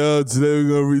 huh? Yo, today we're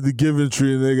going to read The Giving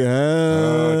Tree, nigga.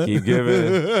 Huh? Keep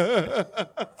giving.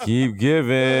 Keep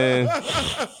giving.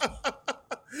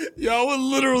 Yo, I would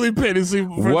literally pay to see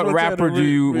what rapper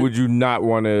would you not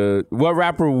want to... What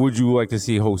rapper would you like to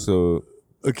see host a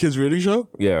kids' radio show?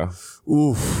 Yeah.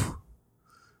 Oof.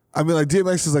 I mean, like,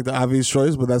 DMX is like the obvious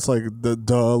choice, but that's like the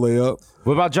layup.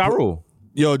 What about Ja Rule?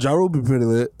 Yo, Ja Rule would be pretty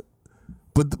lit.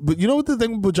 But you know what the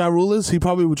thing with Ja Rule is? He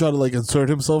probably would try to like insert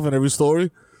himself in every story.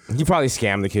 He probably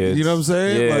scammed the kids. You know what I'm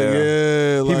saying?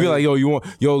 Yeah. He'd be like, yo,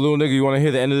 little nigga, you want to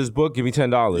hear the end of this book? Give me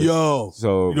 $10. Yo.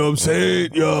 So, you know what I'm saying?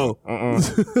 Yo.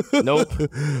 Nope.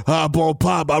 Hop on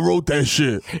pop. I wrote that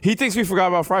shit. He thinks we forgot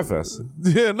about Fry Fest.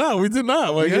 Yeah, no, we did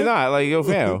not. We did not. Like, yo,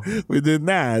 fam. We did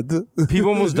not. People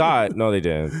almost died. No, they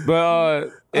didn't. But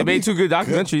it made two good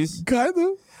documentaries. Kind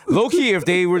of. Low key, if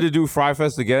they were to do Fry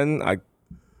Fest again,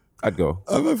 I'd go.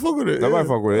 I might fuck with it. I might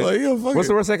fuck with it. Like, yeah, fuck What's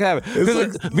the worst that can happen?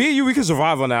 Because me and you, we can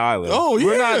survive on that island. Oh, yeah.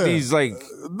 We're not these, like,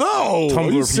 no. Tumblr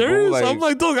Are you serious? people. Like, I'm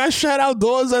like, dog, I shot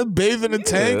outdoors, I bathe in the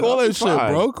tank, all that shit,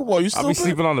 bro. Come on, you still I'll be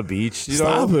sleeping on the beach. You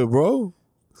Stop know? it, bro.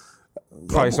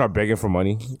 Probably start begging for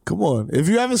money. Come on. If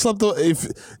you haven't slept on,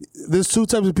 there's two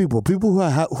types of people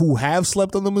who have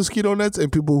slept on the mosquito nets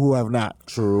and people who have not.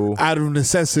 True. Out of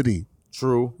necessity.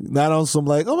 True. Not on some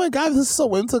like, oh my God, this is so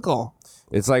whimsical.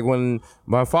 It's like when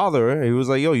my father, he was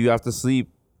like, yo, you have to sleep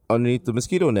underneath the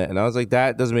mosquito net. And I was like,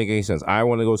 that doesn't make any sense. I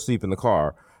want to go sleep in the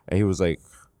car. And he was like,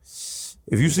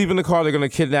 if you sleep in the car, they're going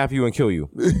to kidnap you and kill you.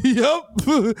 Yep.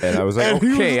 And I was like,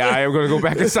 okay, I am going to go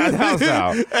back inside the house now.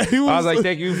 I was like,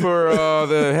 thank you for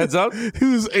the heads up. He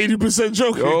was 80%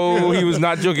 joking. Oh, he was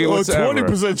not joking whatsoever.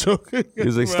 20% joking. He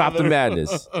was like, stop the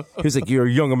madness. He was like, you're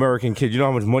a young American kid. You know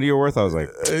how much money you're worth? I was like,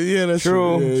 yeah, that's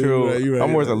true. Yeah, true. You're right,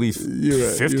 I'm worth at least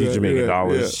 50 Jamaican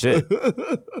dollars. Shit.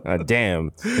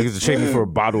 Damn. Niggas would trade me for a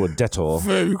bottle of Dettol.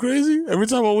 Man, you crazy? Every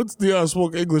time I went to the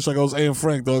spoke English like I was Anne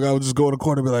Frank, dog, I would just go in the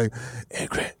corner and be like,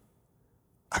 Ingrid,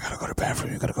 I gotta go to the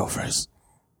bathroom. You gotta go first.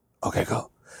 Okay, go.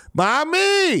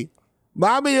 Mami,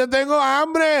 yo tengo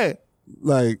hambre.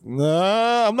 Like,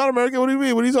 nah, I'm not American. What do you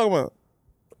mean? What are you talking about?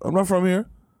 I'm not from here.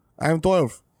 I am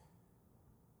 12.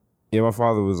 Yeah, my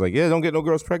father was like, yeah, don't get no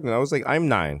girls pregnant. I was like, I'm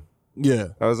 9. Yeah.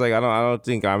 I was like, I don't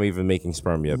think I'm even making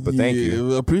sperm yet, but thank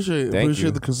you. Appreciate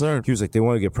the concern. He was like, they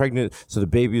want to get pregnant, so the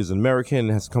baby is an American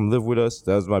and has to come live with us.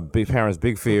 That was my parents'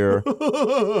 big fear.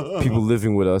 People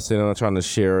living with us, they're not trying to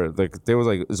share. Like, there was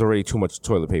like, there's already too much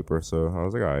toilet paper, so I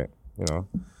was like, all right, you know.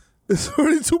 It's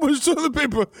already too much toilet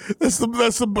paper. That's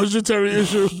the budgetary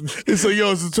issue. It's like,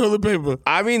 yo, it's the toilet paper.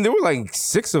 I mean, there were like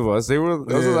 6 of us.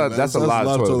 That's a lot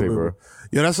of toilet paper.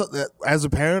 Yeah, as a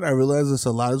parent, I realize it's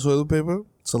a lot of toilet paper.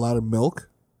 It's a lot of milk.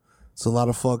 It's a lot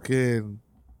of fucking...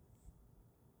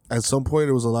 At some point,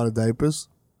 it was a lot of diapers.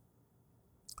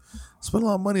 Spent a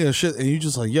lot of money on shit, and you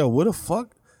just like, yo, what the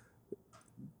fuck?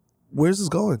 Where's this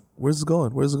going? Where's it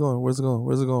going? Where's it going? Where's it going?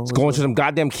 Where's it going? It's going to them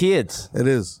goddamn kids. It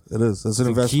is. It's an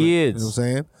investment. Kids. You know what I'm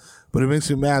saying? But it makes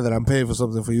me mad that I'm paying for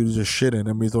something for you to just shit in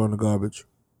and me throwing the garbage.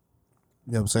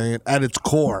 You know what I'm saying? At its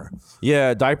core.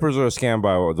 Yeah, diapers are a scam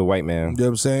by the white man. You know what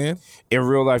I'm saying? In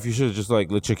real life, you should just like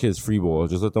let your kids free ball.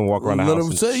 Just let them walk around the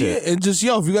house and shit. Yeah, and just,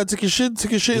 yo, if you got to take your shit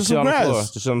in some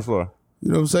grass. Just sit on the floor. You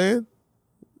know what I'm saying?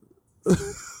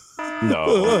 No.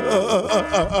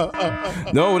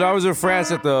 No, when I was in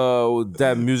France at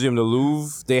that museum, the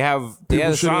Louvre, they had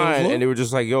a sign and they were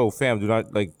just like, yo, fam,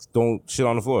 don't shit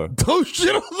on the floor. Don't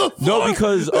shit on the floor? No,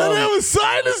 because... they have a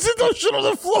sign that says don't shit on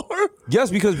the floor?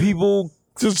 Yes, because people...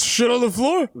 Just shit on the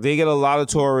floor? They get a lot of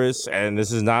tourists, and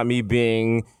this is not me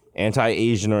being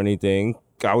anti-Asian or anything.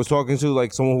 I was talking to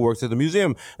like someone who works at the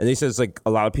museum, and they said it's like a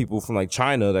lot of people from like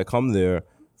China that come there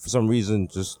for some reason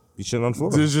just Be shitting on the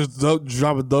floor. Just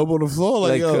drop a dub on the floor,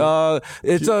 like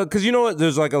it's because you know what?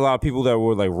 There's like a lot of people that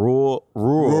were like rural,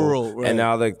 right. and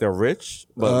now like they're rich.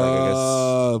 But like, I guess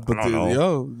I don't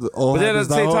know. But then at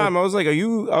the same time, I was like, are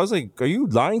you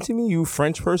lying to me, you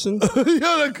French person? Yeah,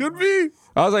 that could be.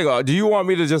 I was like, do you want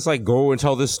me to just like go and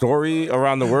tell this story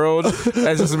around the world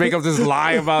and just make up this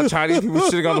lie about Chinese people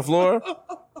shitting on the floor?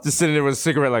 Just sitting there with a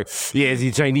cigarette like, yeah,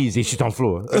 the Chinese, they shit on the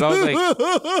floor. And I was like,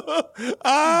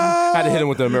 I had to hit him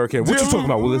with the American. What you talking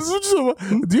about, Willis? Do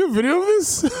you have video of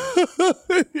this?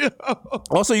 Yeah.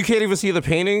 Also, you can't even see the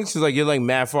paintings. Cause like you're like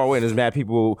mad far away and there's mad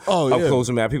people up close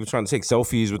and mad people trying to take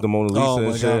selfies with the Mona Lisa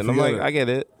and shit. God, and I'm like, I get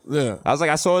it. Yeah. I was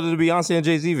like, I saw it in the Beyonce and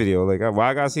Jay-Z video. Like,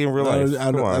 why I gotta see in real life?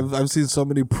 I've seen so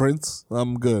many prints.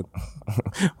 I'm good.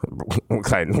 What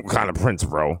kind of prints,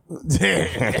 bro?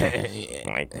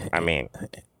 Like, I mean,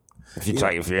 if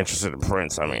you're interested in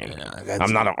prints, I mean,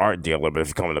 I'm not an art dealer, but if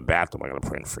you come in the bathroom, I'm gonna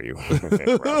print for you. Whoa,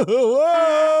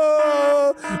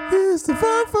 Mr.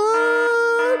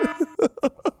 Fun.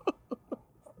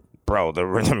 Bro, the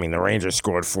Rangers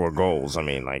scored 4 goals. I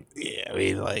mean, like,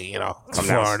 come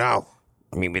down out.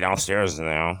 Meet me downstairs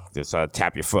now. Just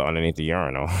tap your foot underneath the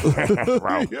urinal.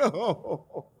 I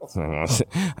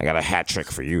got a hat trick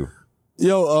for you.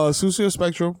 Yo, Susio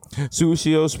Spectrum.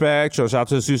 Susio Spectrum. Shout out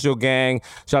to the Susio gang.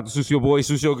 Shout out to Susio boys,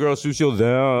 Susio girls, Susio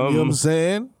them. You know what I'm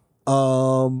saying?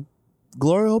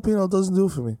 Gloria Pino doesn't do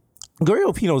it for me.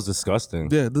 Gloria Pino is disgusting.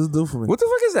 Yeah, it doesn't do it for me. What the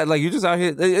fuck is that? Like, you're just out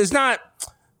here. It's not.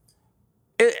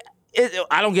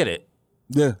 I don't get it.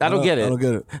 Yeah, I don't get it. I don't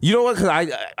get it. You know what?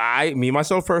 Because me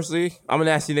myself personally, I'm a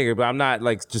nasty nigga, but I'm not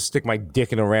like just stick my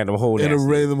dick in a random hole. In nasty. A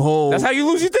random hole. That's how you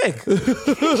lose your dick.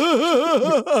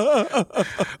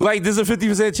 Like there's a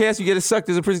 50% chance you get it sucked.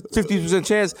 There's a 50%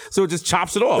 chance, so it just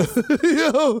chops it off.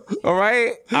 Yo. All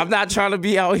right. I'm not trying to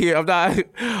be out here.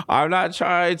 I'm not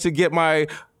trying to get my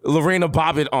Lorena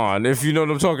Bobbitt on. If you know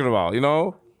what I'm talking about, you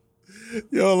know.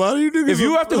 Yo, a lot of you niggas. If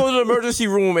you have to go to the emergency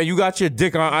room and you got your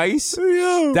dick on ice,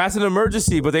 that's an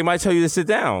emergency, but they might tell you to sit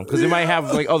down because they might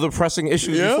have like other pressing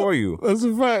issues before you. That's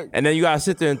a fact. And then you gotta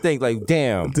sit there and think like,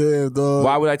 damn, dog.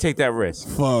 Why would I take that risk?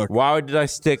 Fuck. Why did I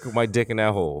stick my dick in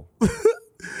that hole?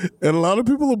 And a lot of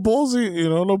people are ballsy,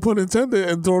 no pun intended,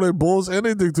 and throw their balls and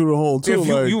their dick through the hole too. If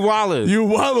you wildin'. You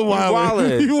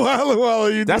wildin'. You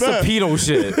wildin'. That's a pino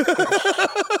shit.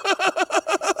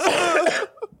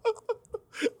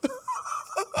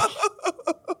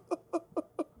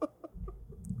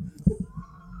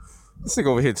 This nigga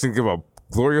over here thinking about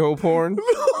glory hole porn.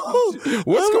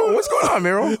 What's going on,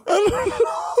 Mero? I don't know.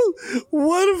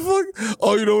 What the fuck?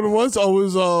 Oh, you know what it was? I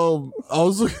was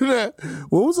looking at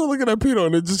what was I looking at Pino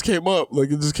and it just came up.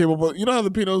 Like it just came up. You know how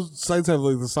the Pino sites have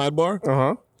like the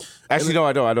sidebar? Actually, no,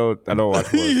 I don't watch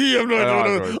porn. You have no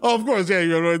idea. Oh, of course, yeah,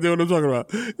 you have no idea what I'm talking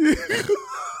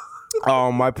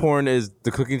about. My porn is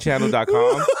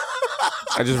thecookingchannel.com.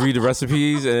 I just read the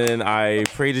recipes and I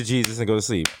pray to Jesus and go to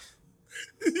sleep.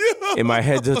 In my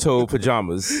head to toe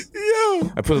pajamas.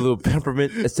 I put a little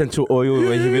peppermint essential oil in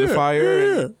my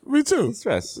humidifier. Yeah. Me too.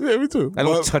 Stress. Yeah, me too. I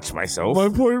don't touch myself. My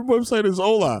porn website is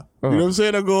Ola. You know what I'm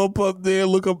saying? I go up there,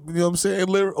 look up, you know what I'm saying,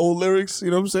 old lyrics,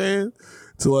 you know what I'm saying?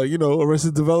 To like,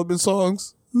 Arrested Development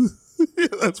songs.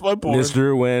 That's my porn.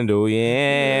 Mr. Wendell,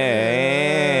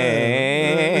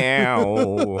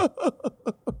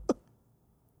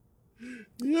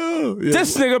 Yo,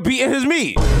 this nigga beating his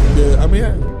meat. Yeah, I mean,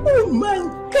 oh my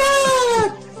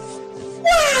God!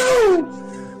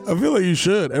 Wow! I feel like you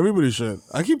should. Everybody should.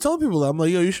 I keep telling people that. I'm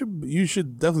like, yo, you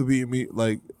should definitely beat me.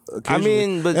 Like,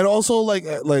 occasionally. but and also like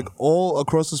all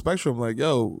across the spectrum. Like,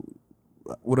 yo,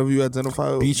 whatever you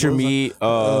identify. Beat your meat.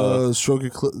 Stroke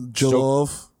your jill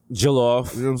off. Jill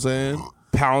off. You know what I'm saying?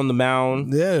 Pound the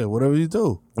mound. Yeah, whatever you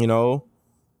do.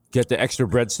 Get the extra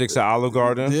breadsticks at Olive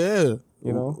Garden. Yeah.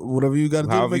 Whatever you got to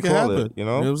do to make it happen. You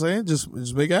know what I'm saying? Just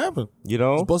make it happen.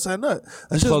 Just bust that nut.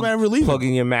 That's just man relieving. Plug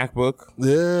in your MacBook. Yeah.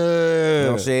 You know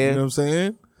what I'm saying? You know what I'm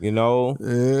saying?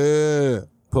 Yeah.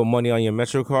 Put money on your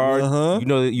Metro card.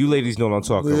 You ladies know what I'm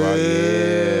talking about.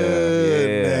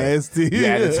 Yeah. Nasty. You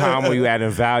at a time where you adding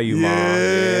value, mom.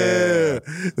 Yeah.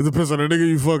 It depends on the nigga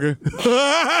you fucking.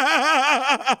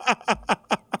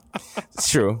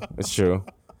 It's true.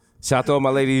 Shout out to all my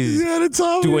ladies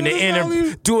doing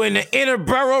the inner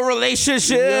borough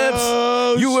relationships.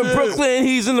 You in Brooklyn,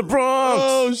 he's in the Bronx.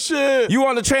 Oh shit! You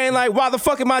on the train like, why the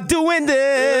fuck am I doing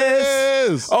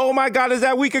this? Yes. Oh my God, is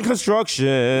that week in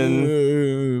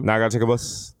construction? Now I gotta take a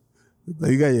bus.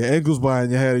 You got your ankles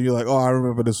behind your head, and you're like, oh, I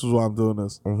remember this was why I'm doing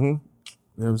this. Mm-hmm. You know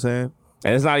what I'm saying?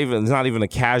 And it's not even a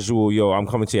casual, yo, I'm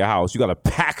coming to your house. You got to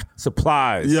pack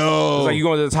supplies. Yo. It's like you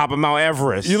going to the top of Mount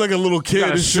Everest. You're like a little kid. You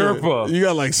got a Sherpa. You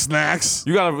got like snacks.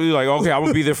 You got to be like, okay, I'm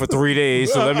going to be there for 3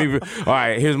 days. So all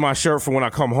right, here's my shirt for when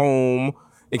I come home.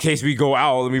 In case we go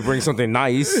out, let me bring something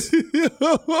nice.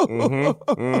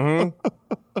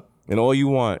 And all you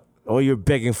want, all you're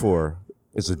begging for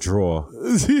is a draw.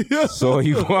 That's all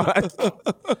you want.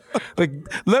 Like,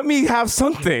 let me have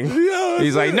something.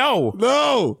 He's like,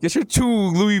 no. Get your 2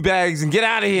 Louis bags and get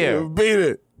out of here. Beat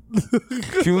it.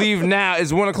 If you leave now,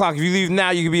 it's 1 o'clock. If you leave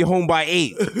now, you can be home by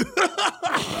 8.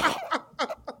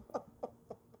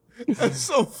 That's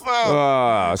so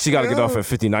foul. She got to get off at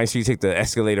 59th Street. Take the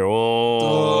escalator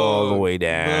all the way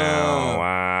down.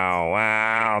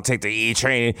 Wow. Take the E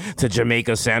train to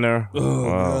Jamaica Center.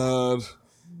 God.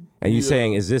 And you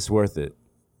saying, is this worth it?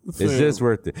 Is this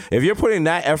worth it? If you're putting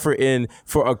that effort in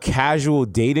for a casual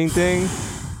dating thing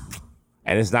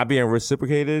and it's not being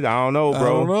reciprocated, I don't know, bro. I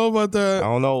don't know about that. I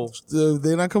don't know.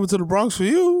 They're not coming to the Bronx for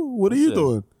you. What are you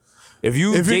doing? If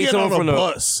you date someone from the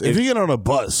bus, if you get on a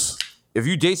bus, if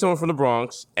you date someone from the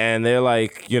Bronx and they're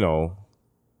like, you know,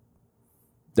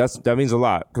 that means a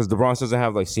lot because the Bronx doesn't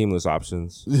have like seamless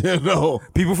options. Yeah, no.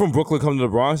 People from Brooklyn come to the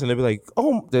Bronx and they be like,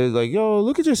 they're like, yo,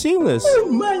 look at your seamless. Oh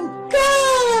my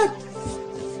God!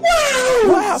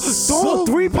 Wow.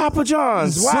 3 Papa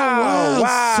John's.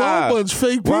 Wow. So much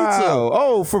fake pizza. Wow.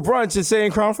 Oh, for brunch, it's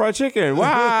saying Crown Fried Chicken.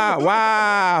 Wow.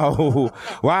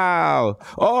 Wow.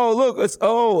 Oh, look.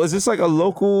 Is this like a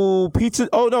local pizza?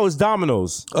 Oh, no, it's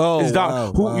Domino's. Oh, it's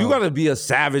wow. You got to be a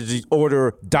savage,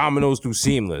 order Domino's through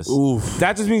Seamless. Oof.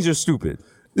 That just means you're stupid.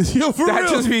 Yo, that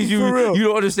just means you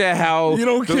don't understand how. You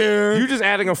don't care. You're just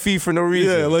adding a fee for no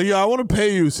reason. Yeah, like, I want to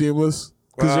pay you, Seamless,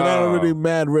 because you're not already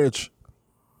mad rich.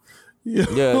 Yeah,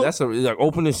 that's like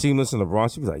opening Seamless in the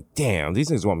Bronx. You be like, damn, these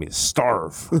niggas want me to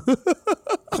starve.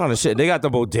 Kind of shit. They got the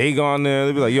bodega on there.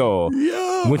 They be like, yo,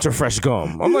 Winter Fresh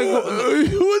Gum. I'm like, Winter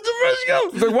Fresh Gum.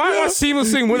 Like, why am I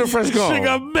Seamless saying Winter Fresh Gum? She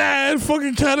got mad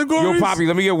fucking categories. Yo, Poppy,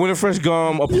 let me get Winter Fresh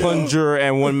Gum, a plunger,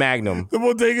 and 1 Magnum. The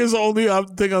bodega's only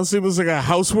thing on Seamless like a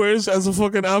housewares as a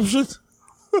fucking option.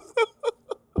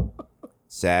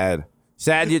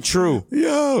 Sad yet true.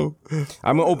 Yo,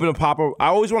 I'm gonna open a pop-up. I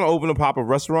always want to open a pop-up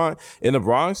restaurant in the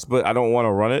Bronx, but I don't want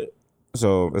to run it.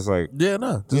 So it's like, just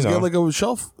get like a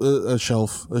chef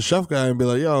guy and be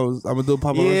like, yo, I'm gonna do a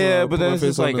pop-up restaurant. Yeah, but then it's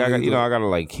just like I gotta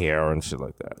like care and shit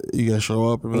like that. You gotta show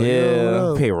up and be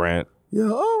like, pay rent. Yeah,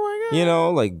 oh my God. You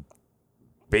know, like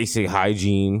basic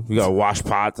hygiene. You gotta wash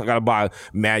pots. I gotta buy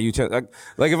mad utensils.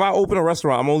 Like if I open a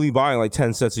restaurant, I'm only buying like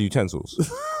 10 sets of utensils.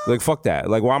 Like fuck that.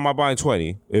 Like why am I buying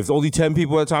 20 if only 10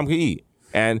 people at a time can eat?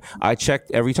 And I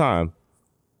checked every time.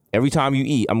 Every time you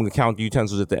eat, I'm gonna count the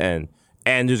utensils at the end.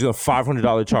 And there's a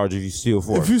 $500 charge if you steal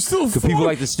fork. If you steal fork, because people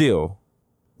like to steal.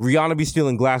 Rihanna be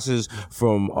stealing glasses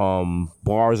from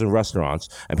bars and restaurants,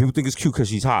 and people think it's cute because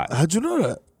she's hot. How'd you know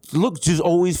that? Look, there's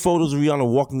always photos of Rihanna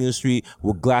walking in the street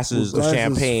with glasses of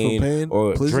champagne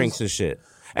or drinks and shit.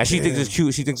 And she thinks it's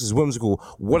cute. She thinks it's whimsical.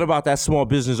 What about that small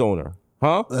business owner?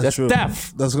 Huh? That's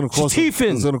theft. That's gonna cost.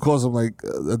 It's gonna cost them like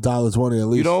 $1.20 at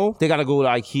least. You know, they gotta go to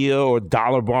IKEA or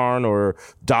Dollar Barn or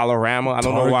Dollarama. I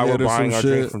don't know why we're buying our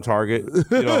drink from Target.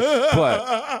 You know,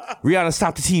 but Rihanna,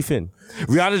 stop the thieving.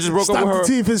 Rihanna just broke up with her. Stop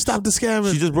the thieving. Stop the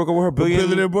scamming. She just broke up with her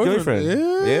billionaire boyfriend.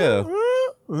 Yeah.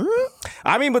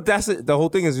 I mean, but that's it. The whole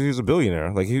thing is he was a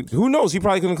billionaire. Like, who knows? He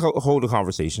probably couldn't hold a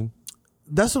conversation.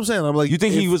 That's what I'm saying. I'm like, you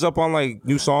think he was up on like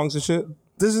new songs and shit?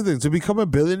 This is the thing. To become a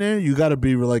billionaire, you got to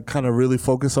be like kind of really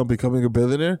focused on becoming a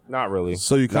billionaire. Not really.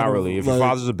 So you not really. If your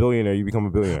father's a billionaire, you become a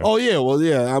billionaire. Oh yeah, well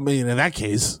yeah. I mean, in that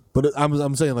case, but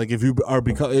I'm saying like if you are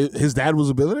his dad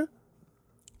was a billionaire.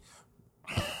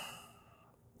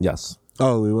 Yes.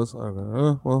 Oh, he was.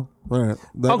 Okay. Well, all right.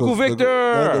 Uncle Victor.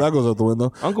 That goes out the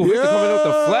window. Uncle Victor coming with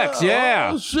the flex.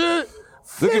 Yeah. Oh shit.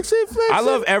 Flexy. I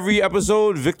love every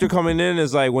episode. Victor coming in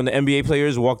is like when the NBA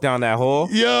players walk down that hall.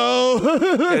 Yo.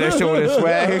 And they're showing their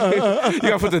swag. You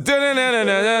gotta put the. He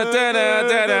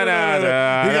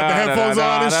got the headphones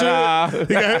on and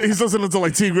shit. He's listening to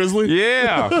like T Grizzly.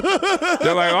 Yeah.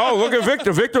 They're like, oh, look at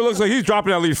Victor. Victor looks like he's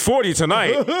dropping at least 40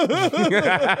 tonight.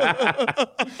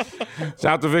 Shout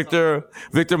out to Victor.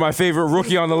 Victor, my favorite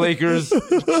rookie on the Lakers.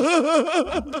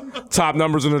 Top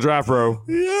numbers in the draft, bro.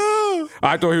 Yeah.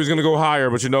 I thought he was gonna go higher,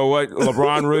 but you know what?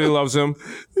 LeBron really loves him.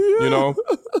 Yeah. You know,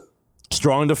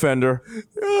 strong defender.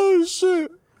 Oh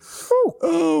shit!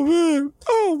 Oh man!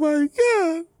 Oh my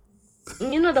god!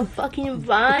 You know the fucking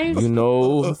vibes. You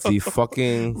know the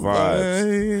fucking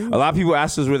vibes. A lot of people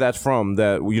ask us where that's from.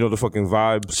 That you know the fucking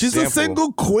vibes. She's sample. A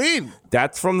single queen.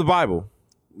 That's from the Bible.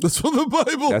 That's from the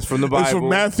Bible. That's from the Bible. It's from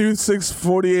Matthew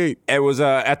 6:48. It was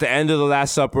at the end of the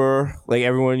Last Supper. Like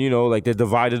everyone, like they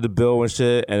divided the bill and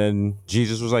shit. And then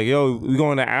Jesus was like, "Yo, we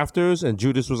going to afters?" And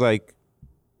Judas was like,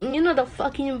 "You know the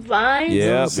fucking vibes."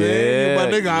 Yeah,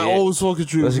 my nigga, I always fuck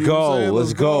with you. Let's go.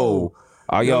 Let's go.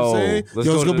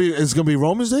 It's gonna be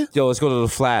Romans Day. Yo, let's go to the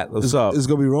flat. What's up? It's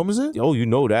gonna be Romans Day. Yo, you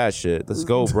know that shit. Let's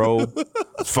go, bro.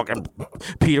 Fucking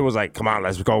Peter was like, "Come on,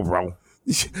 let's go, bro."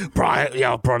 Bro,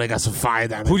 they got some fire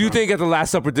down there. Who do you think at the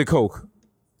Last Supper did coke?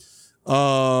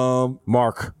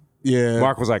 Mark. Yeah.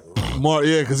 Mark was like,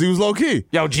 because he was low key.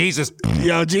 Yo, Jesus, do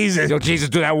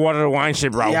that water to wine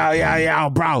shit, bro.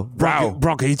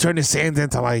 Bro, can you turn the sand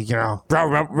into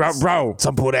bro,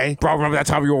 some pudding? Bro, remember that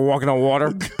time you were walking on water?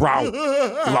 Bro,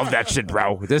 love that shit,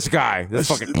 bro. This fucking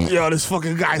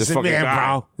guy's a man,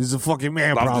 bro. He's a fucking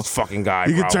man, bro. Love this fucking guy,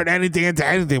 He bro. can turn anything into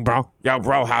anything, bro. Yo,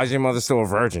 bro, how's your mother still a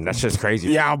virgin? That shit's crazy.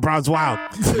 Yeah, bro, it's wild.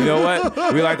 You know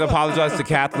what? We like to apologize to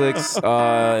Catholics,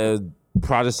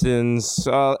 Protestants,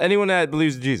 anyone that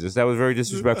believes in Jesus. That was very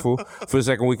disrespectful for the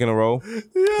second week in a row.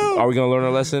 Yeah. Are we gonna learn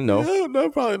our lesson? No. No,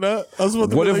 probably not.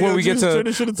 What if when we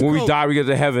die, we get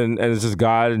to heaven and it's just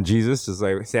God and Jesus just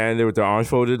like standing there with their arms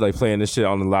folded, like playing this shit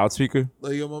on the loudspeaker?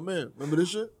 Like, yo, my man, remember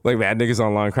this shit? Like mad niggas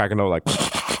online cracking up, like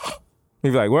he'd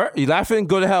be like, "Where? You laughing?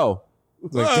 Go to hell."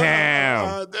 Like,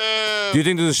 damn. Do you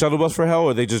think there's a shuttle bus for hell,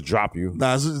 or they just drop you?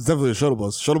 Nah, it's definitely a shuttle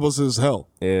bus. Shuttle bus is hell.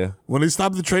 Yeah. When they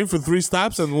stop the train for 3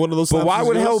 stops and one of those stops. But why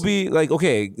would hell be like,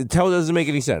 okay, hell doesn't make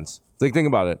any sense. Like, think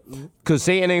about it. Because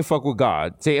Satan ain't fuck with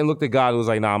God. Satan looked at God and was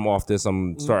like, "Nah, I'm off this.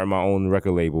 I'm starting my own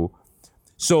record label."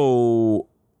 So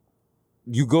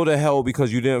you go to hell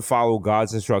because you didn't follow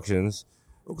God's instructions.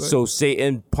 Okay. So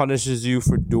Satan punishes you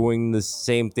for doing the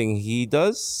same thing he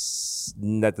does?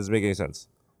 That doesn't make any sense.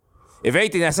 If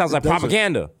anything, that sounds like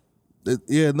propaganda.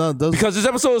 It doesn't. Because this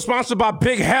episode is sponsored by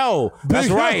Big Hell. That's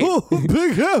right.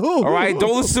 Big Hell. All right.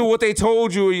 Don't listen to what they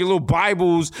told you in your little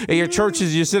Bibles and your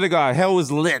churches, your synagogue. Hell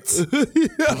is lit.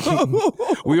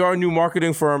 We are a new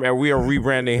marketing firm and we are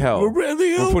rebranding Hell.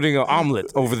 We're putting an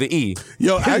omelet over the E.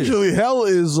 Yo, actually, Hell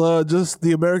is just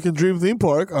the American Dream theme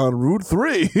park on Route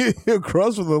 3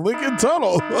 across from the Lincoln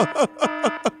Tunnel.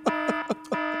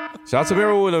 Shout out to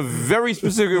MERO with a very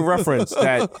specific reference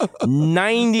that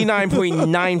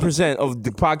 99.9% of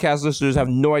the podcast listeners have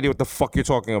no idea what the fuck you're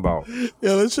talking about.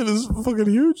 Yeah, that shit is fucking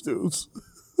huge, dudes.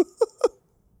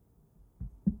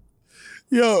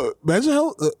 Yo, imagine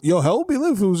Hell would be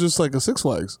lit if it was just like a Six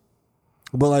Flags.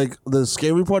 But like the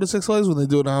scary part of Six Flags when they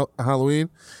do it on Halloween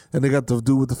and they got the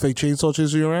dude with the fake chainsaw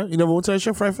chasing you around. You never went to that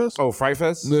shit, Fright Fest? Oh, Fright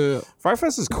Fest? Yeah. Fright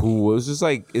Fest is cool. It's just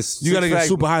like you gotta get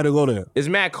super high to go there. It's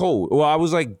mad cold. Well, I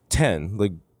was like 10.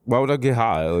 Like, why would I get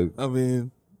high? Like, I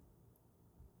mean,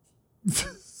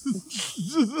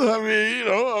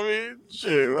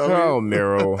 shit. Oh,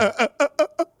 MERO.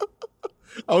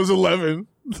 I was 11.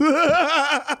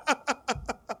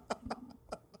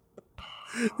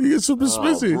 You get super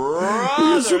spizzy.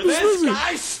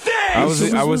 I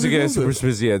was getting super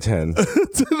spizzy at 10.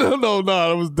 No,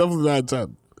 I was definitely not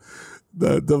 10.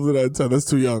 Definitely not 10. That's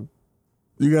too young.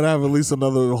 You gotta have at least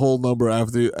another whole number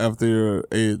after your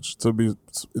age to be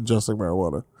ingesting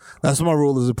marijuana. That's my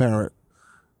rule as a parent.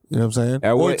 You know what I'm saying?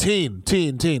 Or teen.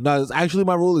 No, actually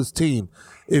my rule is teen.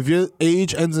 If your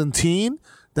age ends in teen,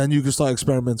 then you can start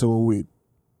experimenting with weed.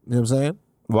 You know what I'm saying?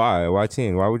 Why? Why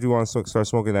teen? Why would you want to start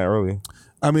smoking that early?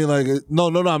 I mean, like, no.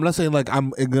 I'm not saying like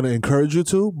I'm gonna encourage you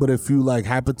to, but if you like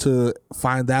happen to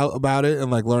find out about it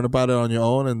and like learn about it on your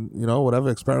own and whatever,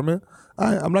 experiment.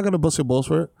 I'm not gonna bust your balls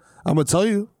for it. I'm gonna tell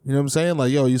you. You know what I'm saying?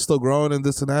 Like, yo, you're still growing and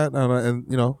this and that, and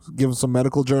give him some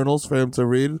medical journals for him to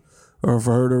read or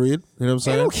for her to read. You know what I'm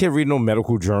saying? I don't care read no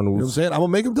medical journals. You know what I'm saying? I'm gonna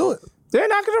make him do it. They're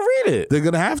not gonna read it. They're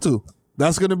gonna have to.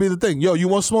 That's gonna be the thing. Yo, you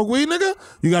want to smoke weed, nigga?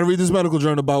 You gotta read this medical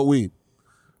journal about weed.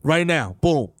 Right now,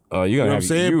 boom. You know what I'm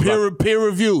saying? Peer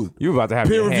reviewed. You about to have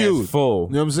your hands full.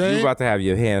 You know what I'm saying? You about to have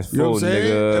your hands full, you know what I'm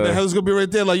saying? nigga. And the hell's gonna be right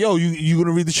there, like, yo, you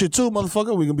gonna read the shit too,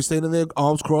 motherfucker? We're gonna be standing there,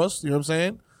 arms crossed. You know what I'm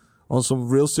saying? On some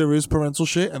real serious parental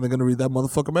shit, and they're gonna read that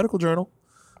motherfucking medical journal.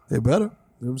 They better. You know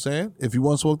what I'm saying? If you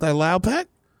want to smoke that loud pack,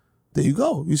 there you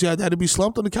go. You see how daddy be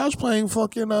slumped on the couch playing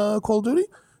fucking Call of Duty?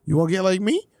 You want to get like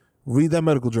me? Read that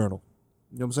medical journal.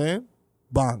 You know what I'm saying?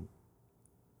 Bang.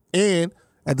 And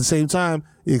at the same time,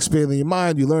 you're expanding your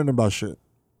mind, you're learning about shit.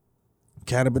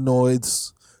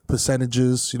 Cannabinoids,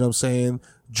 percentages, you know what I'm saying?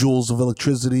 Joules of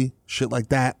electricity, shit like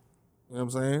that. You know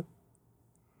what I'm saying?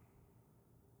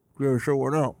 Yeah, sure,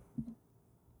 what out.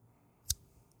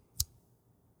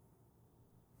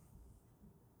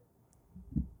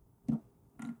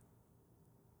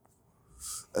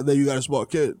 And then you got a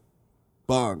smart kid.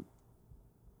 Bang.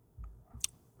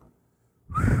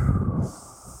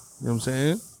 You know what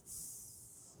I'm saying?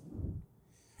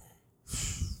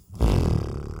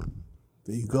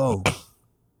 There you go.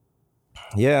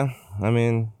 Yeah, I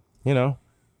mean,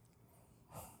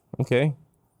 okay.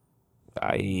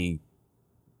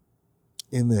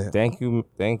 In there. Thank you,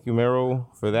 MERO,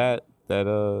 for that.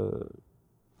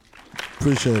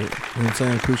 Appreciate it. You know what I'm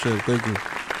saying? Appreciate it. Thank you. You know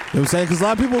what I'm saying? Because a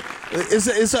lot of people,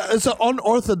 it's an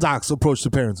unorthodox approach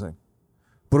to parenting,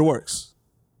 but it works.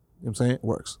 You know what I'm saying? It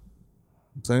works. You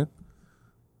know what I'm saying?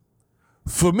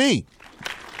 For me,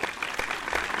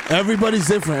 everybody's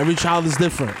different. Every child is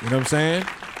different. You know what I'm saying?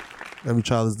 Every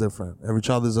child is different. Every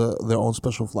child is their own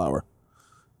special flower.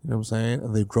 You know what I'm saying?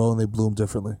 And they grow and they bloom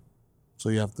differently. So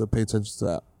you have to pay attention to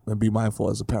that and be mindful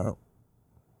as a parent. You know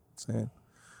what I'm saying?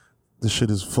 This shit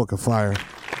is fucking fire.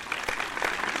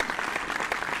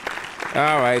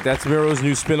 All right, that's MERO's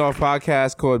new spin-off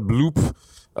podcast called Bloop.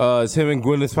 It's him and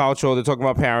Gwyneth Paltrow. They're talking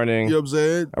about parenting. You know what I'm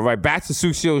saying? All right, back to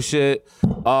Susio shit.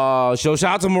 So shout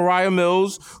out to Mariah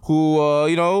Mills, who,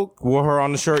 wore her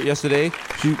on the shirt yesterday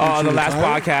on the last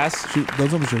podcast. Don't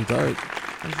tell me she retired.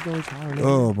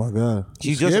 Oh, my God.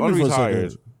 She just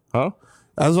unretired. Huh?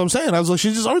 That's what I'm saying. I was like,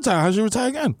 she just retired. How'd she retire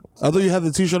again? I thought you had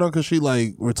the t-shirt on because she,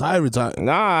 retired.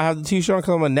 Nah, I have the t-shirt on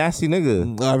because I'm a nasty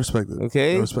nigga. I respect it.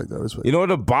 Okay? I respect that. In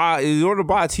order to buy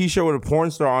a t-shirt with a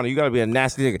porn star on it, you got to be a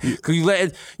nasty nigga.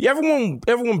 Because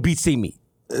everyone beats me.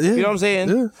 Yeah. You know what I'm saying?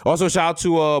 Yeah. Also, shout out to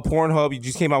Pornhub. You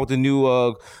just came out with the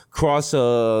new cross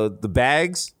the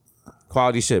bags.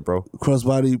 Quality shit, bro.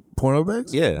 Crossbody Pornhub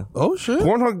bags? Yeah. Oh, shit.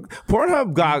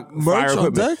 Pornhub got fire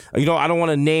equipment. I don't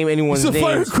want to name anyone's names.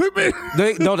 Fire equipment?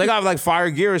 They got fire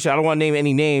gear and shit. I don't want to name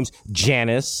any names.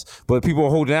 Janice. But people are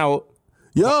holding out.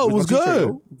 Yo, it was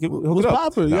good. What's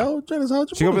poppin'? Yo, Janice, how'd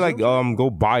you She gonna be like, go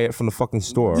buy it from the fucking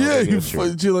store. Yeah, she's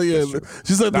like,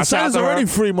 the signs already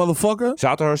free, motherfucker.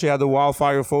 Shout out to her. She had the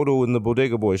wildfire photo in the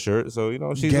Bodega Boys shirt. So,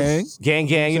 she's gang.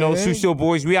 Susio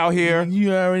boys, we out here.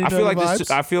 You already know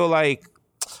I feel like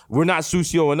we're not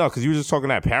Susio enough because you were just talking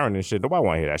that parent and shit. Nobody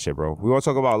want to hear that shit, bro. We want to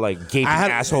talk about gaping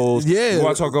assholes. Yeah. We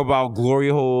want to talk about glory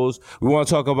holes. We want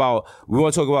to talk about.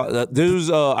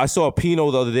 I saw a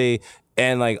pino the other day.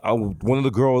 And one of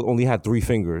the girls only had 3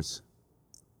 fingers.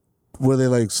 Were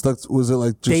they stuck? Was it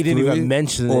just they didn't three, even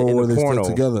mention it in the porno.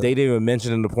 They didn't even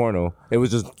mention it in the porno. It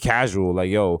was just casual,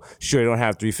 sure, you don't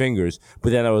have 3 fingers.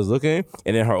 But then I was looking,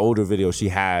 and in her older video, she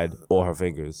had all her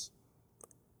fingers.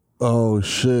 Oh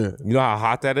shit! You know how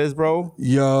hot that is, bro?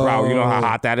 Yo, bro, you know how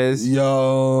hot that is?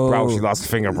 Yo, bro, she lost a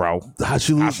finger, bro. How'd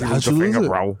she lose a finger,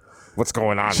 bro? What's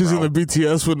going on? She's bro? in the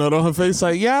BTS with nut on her face,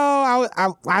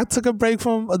 I took a break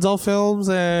from adult films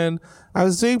and I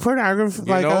was doing pornography,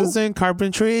 I was doing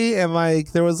carpentry and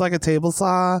there was a table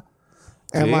saw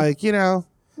and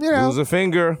lose a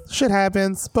finger. Shit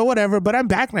happens, but whatever. But I'm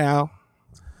back now.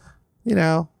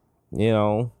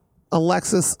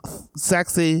 Alexis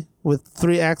sexy with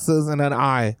 3 X's and an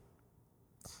I.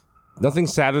 Nothing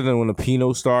sadder than when a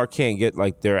Pino star can't get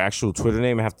their actual Twitter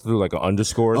name and have to do an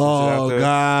underscore. Oh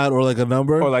God, or a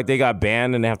number, or they got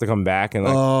banned and they have to come back and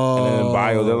and then in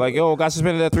bio they're yo, got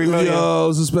suspended at $3 million.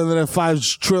 Yo, suspended at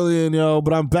 $5 trillion. Yo,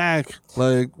 but I'm back.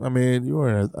 You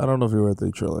weren't. I don't know if you were at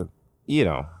 $3 trillion.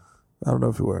 I don't know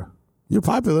if you were. You're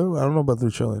popular. I don't know about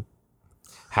 $3 trillion.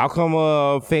 How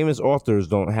come famous authors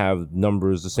don't have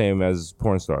numbers the same as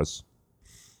porn stars?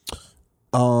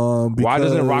 Why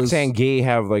doesn't Roxanne Gay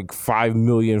have 5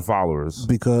 million followers?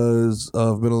 Because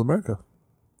of Middle America.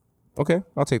 Okay,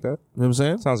 I'll take that. You know what I'm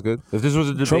saying? Sounds good. If this was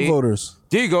a debate, Trump voters.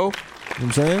 There you go. You know what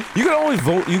I'm saying? You can always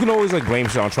vote. You can always blame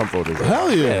shit on Trump voters. Right?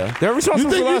 Hell yeah. They're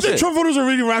responsible for a lot of shit. You think Trump voters are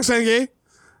reading Roxanne Gay?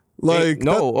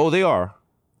 No. They are.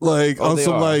 On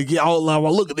some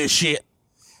well, look at this shit.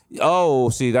 Oh,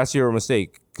 see, that's your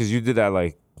mistake because you did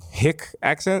that hick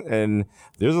accent, and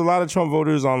there's a lot of Trump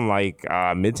voters on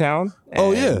Midtown.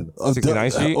 Oh yeah,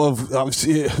 69th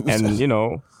Street,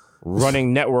 and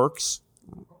running networks.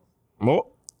 Whoop.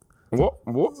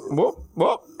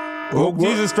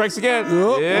 Jesus strikes again.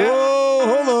 Yeah.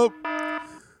 Whoa, hold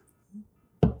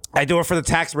up. I do it for the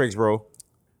tax breaks, bro.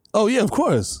 Oh yeah, of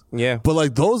course. Yeah,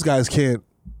 but those guys can't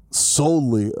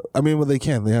solely. I mean, they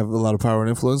can. They have a lot of power and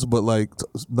influence, but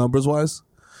numbers wise.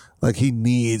 He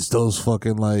needs those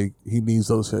fucking he needs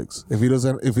those hicks. If he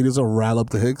doesn't rile up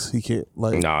the hicks, he can't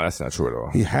No, that's not true at all.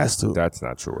 He has to. That's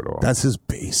not true at all. That's his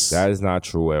base. That is not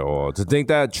true at all. To think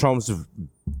that Trump's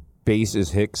base is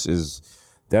hicks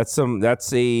that's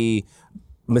a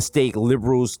mistake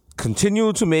liberals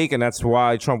continue to make, and that's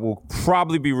why Trump will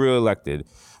probably be reelected.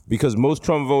 Because most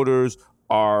Trump voters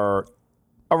are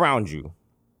around you.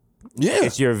 Yeah.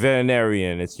 It's your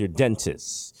veterinarian, it's your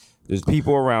dentist. There's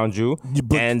people around you,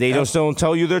 and they just don't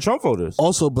tell you they're Trump voters.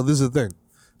 Also, but this is the thing.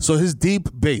 So his deep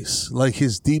bass, like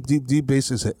his deep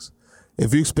bass is Hicks.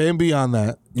 If you expand beyond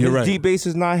that, you're right. Deep bass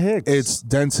is not Hicks. It's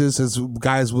Desus, it's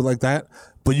guys with like that,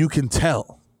 but you can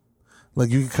tell.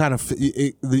 Like you can kind of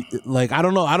like I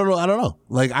don't know.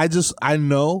 Like I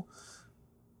know.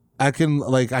 I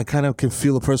kind of can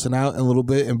feel a person out a little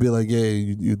bit and be like, yeah,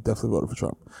 you definitely voted for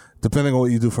Trump. Depending on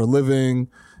what you do for a living,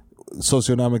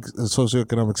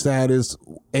 socioeconomic status,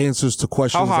 answers to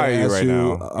questions. How high are you right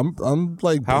now? I'm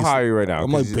like, how high are you right now?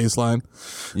 I'm like baseline.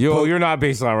 You're not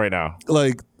baseline right now.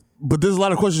 Like, but there's a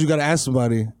lot of questions you got to ask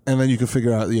somebody, and then you can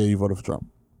figure out, yeah, you voted for Trump.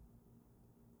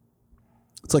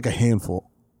 It's like a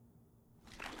handful.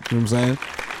 You know what I'm saying?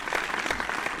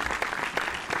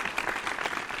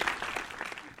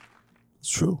 It's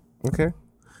true. Okay.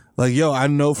 Like, yo, I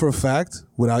know for a fact,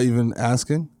 without even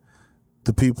asking,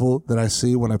 the people that I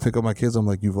see when I pick up my kids, I'm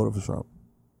like, you voted for Trump.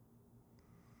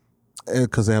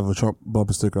 Because they have a Trump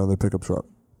bumper sticker on their pickup truck.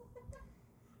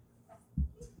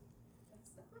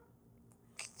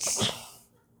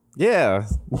 Yeah.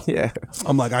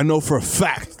 I'm like, I know for a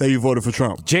fact that you voted for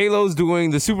Trump. J-Lo's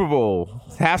doing the Super Bowl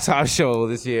halftime show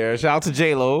this year. Shout out to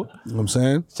J-Lo. You know what I'm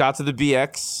saying? Shout out to the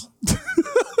BX.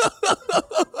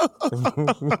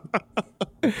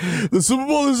 The Super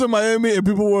Bowl is in Miami, and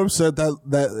people were upset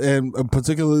that and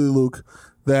particularly Luke,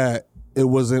 that it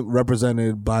wasn't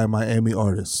represented by Miami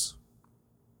artists.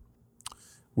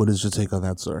 What is your take on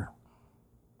that, sir?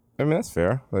 I mean, that's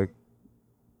fair.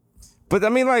 But I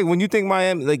mean, when you think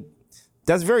Miami,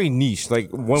 that's very niche.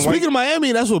 Speaking of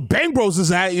Miami, that's where Bang Bros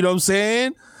is at. You know what I'm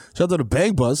saying? Shout out to the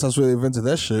Bang Bus. That's where they invented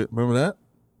that shit. Remember that?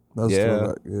 That was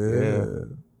yeah.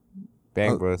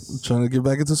 Bang Bus. Trying to get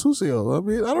back into Susio. I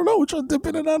mean, I don't know. We're trying to dip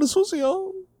in and out of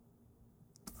Susio.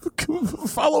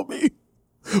 Follow me.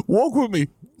 Walk with me.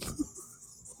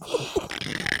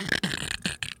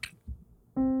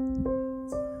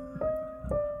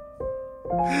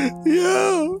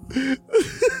 Yo.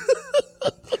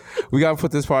 We gotta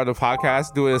put this part of the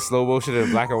podcast, do it in slow motion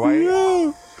in black and white.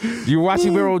 Yo. You're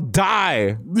watching Mero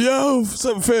die. Yo,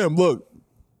 fam, look.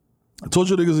 I told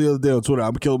you niggas the other day on Twitter,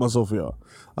 I'm killing myself for y'all.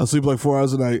 I sleep 4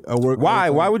 hours a night. I work. Why?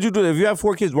 Why would you do that? If you have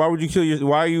 4 kids, why would you kill your?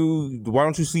 Why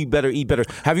don't you sleep better, eat better?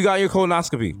 Have you gotten your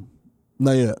colonoscopy?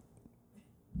 Not yet,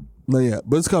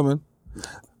 but it's coming.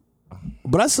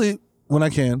 But I sleep when I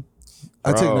can.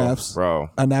 I take naps, bro.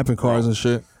 I nap in cars and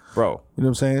shit, bro. You know what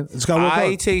I'm saying? It's gotta work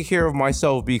I out. take care of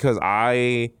myself because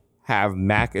I have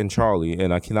Mac and Charlie,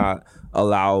 and I cannot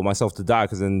allow myself to die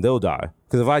because then they'll die.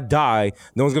 Because if I die,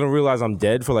 no one's gonna realize I'm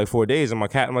dead for 4 days, and my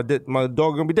cat and my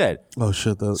dog are gonna be dead. Oh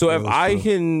shit! So if I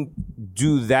can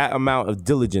do that amount of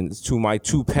diligence to my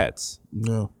 2 pets,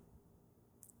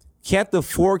 can't the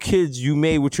 4 kids you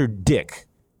made with your dick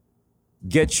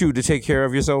get you to take care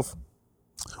of yourself?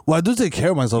 Well, I do take care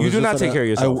of myself. You do not take care of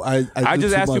yourself. I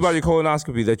just asked you about your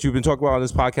colonoscopy that you've been talking about on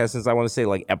this podcast since I want to say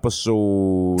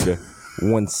episode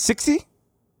 160.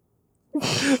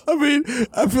 I mean,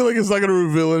 I feel like it's not going to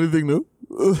reveal anything new.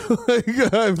 Do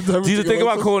you think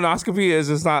about colonoscopy as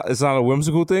it's not a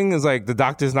whimsical thing? It's the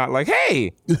doctor's not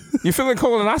hey, you feeling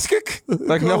colonoscopic?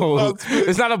 No,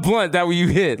 it's not a blunt that you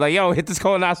hit. Yo, hit this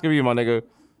colonoscopy, my nigga.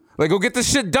 Go get this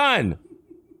shit done.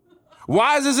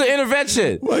 Why is this an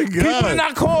intervention? My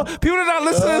God. People are not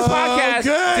listening to this podcast.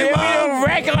 Okay, They're being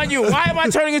rank on you. Why am I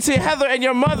turning into Heather and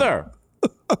your mother?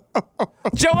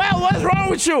 Joelle, what's wrong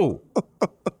with you?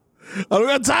 I don't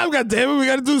got time, goddammit. We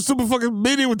got to do a super fucking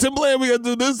meeting with Timbaland. We got to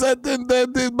do this, that,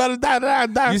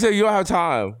 that. You said you don't have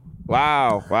time.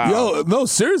 Wow. Yo, no,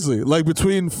 seriously.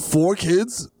 Between 4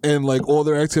 kids and all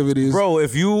their activities. Bro,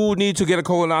 if you need to get a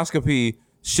colonoscopy,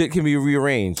 shit can be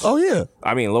rearranged. Oh, yeah.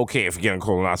 I mean, low key, if you're getting a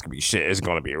colonoscopy, shit is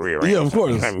going to be rearranged. Yeah, of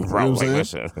course. I mean, bro, you know what I'm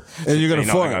listen. And you're going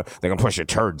to fart. They're going to push your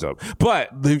turds up. But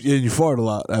you fart a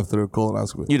lot after a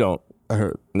colonoscopy. You don't. I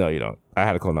heard. No, you don't. I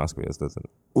had a colonoscopy. This doesn't.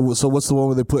 So what's the one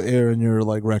where they put air in your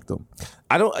rectum?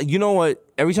 I don't. You know what?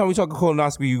 Every time we talk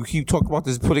colonoscopy, you keep talking about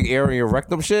this putting air in your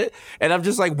rectum shit, and I'm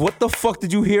just what the fuck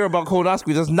did you hear about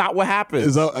colonoscopy? That's not what happens.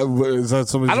 Is that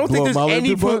somebody? I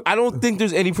don't think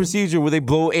there's any procedure where they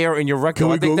blow air in your rectum.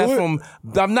 I think that's from.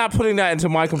 I'm not putting that into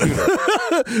my computer.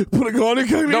 Put it on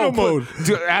incognito mode.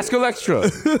 Ask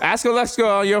Alexa. Ask Alexa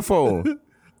on your phone.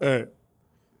 All right.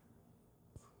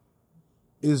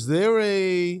 Is there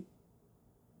a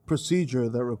procedure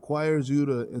that requires you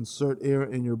to insert air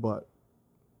in your butt?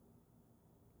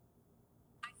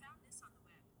 I found this on the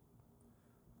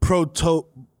web.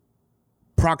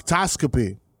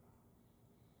 Proctoscopy.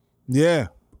 Yeah,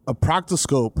 a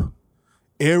proctoscope.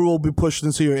 Air will be pushed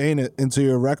into your anus, into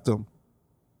your rectum.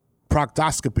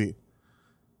 Proctoscopy.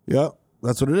 Yep,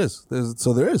 that's what it is.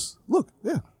 There is. Look,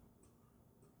 yeah.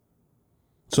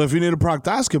 So if you need a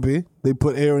proctoscopy, they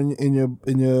put air in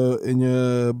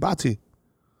your body.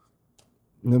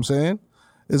 You know what I'm saying?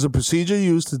 It's a procedure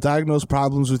used to diagnose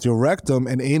problems with your rectum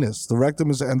and anus. The rectum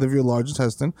is the end of your large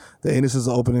intestine. The anus is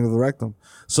the opening of the rectum.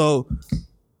 So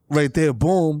right there,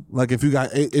 boom. Like if you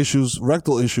got issues,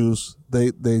 rectal issues,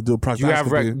 they do a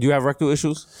proctoscopy. Do you have rectal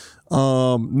issues?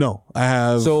 No, I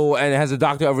have. So, and has the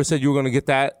doctor ever said you were going to get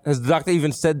that? Has the doctor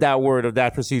even said that word of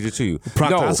that procedure to you?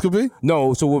 Proctoscopy?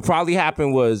 No. So what probably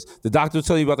happened was the doctor will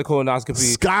tell you about the colonoscopy.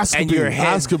 Scoscopy. And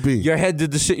your head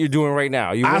did the shit you're doing right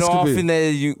now. You went off and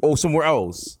then you somewhere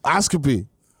else. Oscopy.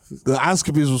 The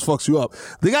oscopy is what fucks you up.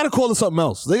 They got to call it something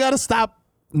else. They got to stop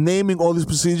naming all these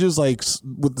procedures like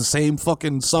with the same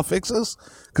fucking suffixes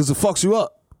because it fucks you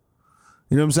up.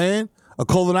 You know what I'm saying? A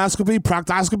colonoscopy,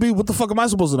 proctoscopy, what the fuck am I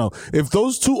supposed to know? If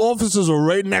those two offices are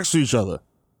right next to each other,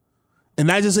 and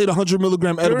I just ate 100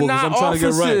 milligram edible because I'm trying to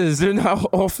get right. They're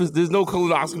not office. There's no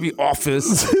colonoscopy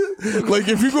office. Like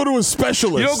if you go to a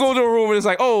specialist. You don't go to a room and it's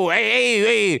like, oh,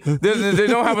 hey. They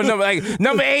don't have a number. Like,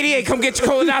 number 88, come get your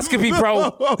colonoscopy,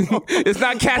 bro. It's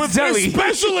not Catelli.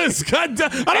 Specialists. God damn.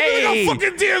 I don't feel like a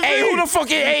fucking DMV. Hey, who the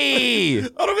fucking, hey. I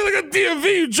don't feel like a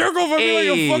DMV. You jerk off on me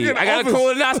like a fucking I got office. a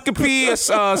colonoscopy,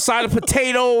 a side of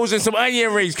potatoes, and some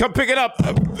onion rings. Come pick it up.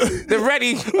 They're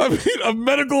ready. I mean, a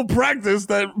medical practice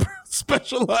that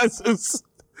specializes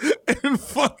in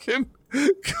fucking.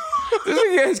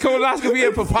 His colonoscopy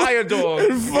and papaya dog.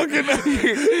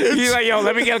 He's like, yo,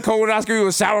 let me get a colonoscopy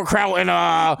with sauerkraut and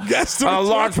a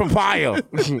large papaya.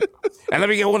 And let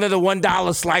me get one of the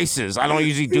 $1 slices. I don't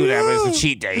usually do that, but it's a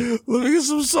cheat day. Let me get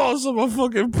some sauce on my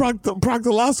fucking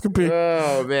proctoloscopy.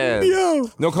 Oh, man. Yo.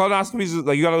 No, colonoscopies,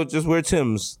 like, you gotta just wear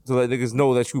Timbs to let niggas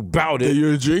know that you bout it. That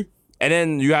you're a G? And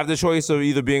then you have the choice of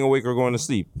either being awake or going to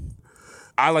sleep.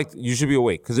 You should be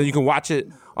awake, because then you can watch it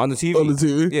on the TV. On the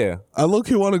TV? Yeah. I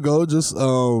low-key want to go just, I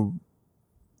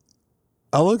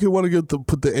low-key want to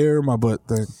put the air in my butt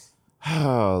thing.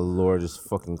 Oh, Lord, just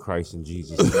fucking Christ and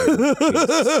Jesus.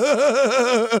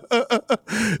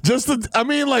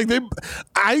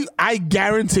 I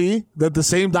guarantee that the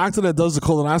same doctor that does the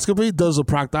colonoscopy does a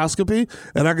proctoscopy,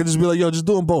 and I can just be like, yo, just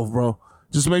do them both, bro.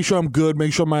 Just make sure I'm good,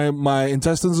 make sure my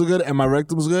intestines are good and my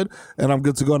rectum's good, and I'm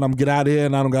good to go, and I'm get out of here,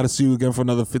 and I don't got to see you again for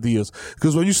another 50 years.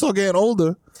 Because when you start getting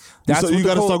older, you got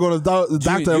to start going to the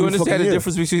doctor. You understand the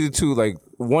difference between the two? Like,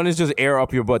 one is just air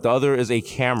up your butt. The other is a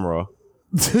camera.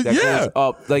 That goes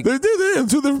up. Like, they have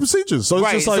two different procedures. So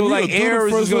it's just like, so like air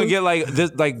is just gonna get like this,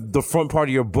 like the front part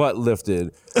of your butt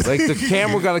lifted. Like the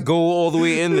camera gotta go all the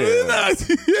way in there.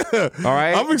 Yeah. All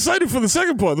right. I'm excited for the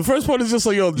second part. The first part is just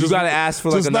like, yo, you gotta ask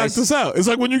for like just knock this out. It's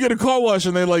like when you get a car wash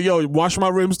and they're like, yo, wash my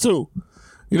rims too.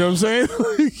 You know what I'm saying?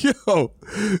 Like, yo,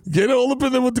 get it all up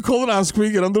in there with the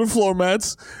colonoscopy, get under the floor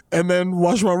mats, and then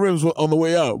wash my rims on the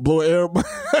way out. Blow air up my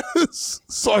ass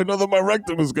so I know that my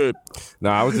rectum is good.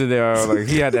 Nah, I was in there, like,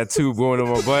 he had that tube going in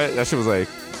my butt. That shit was like...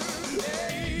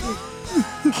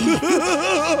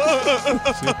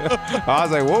 I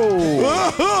was like, whoa.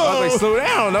 I was like, slow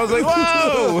down. I was like,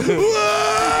 whoa.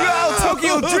 Yo,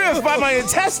 Tokyo Drift by my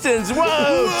intestines.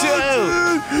 Whoa,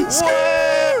 dude.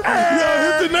 Whoa. Yo,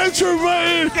 hit the nitro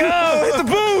button. Yo, hit the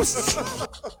boost.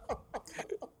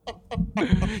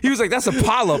 He was like, that's a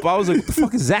polyp. I was like, what the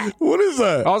fuck is that? What is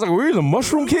that? I was like, we're in the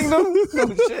Mushroom Kingdom?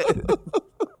 Oh, shit.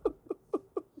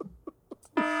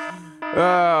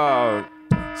 Oh.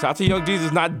 Shout out to Young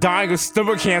Jesus not dying of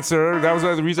stomach cancer. That was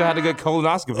the reason I had to get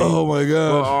colonoscopy. Oh my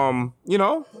god. Well, you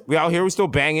know, we out here, we still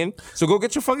banging. So go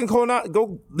get your fucking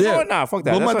colonoscopy. Nah, fuck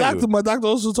that. Well, my doctor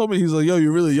also told me, he's like, yo,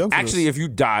 you're really young for Actually, this. If you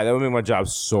die, that would make my job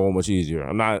so much easier.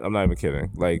 I'm not even kidding.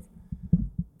 Like,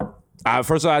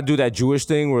 first of all, I'd do that Jewish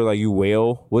thing where like you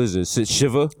wail. What is it?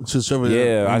 Shiva?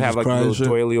 Yeah, I'd have like a little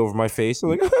doily over my face. I'm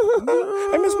like,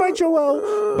 I miss my Joel.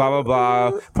 Blah, blah,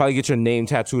 blah. Probably get your name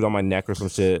tattooed on my neck or some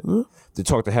shit. To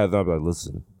talk to Heather, I'm like,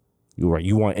 listen, you're right.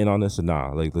 You want in on this or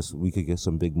nah? Like, listen, we could get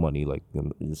some big money. Like, you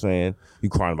know what I'm saying? You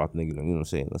crying about the nigga, you know what I'm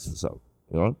saying? That's what's up.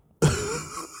 You know?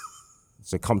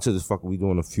 So come to this fucking, we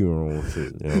doing a funeral and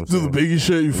shit. You know what I'm do the biggie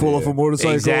shit, you fall off a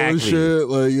motorcycle and shit.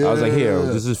 Like, yeah. I was like, here,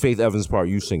 this is Faith Evans' part.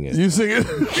 You sing it. You sing it.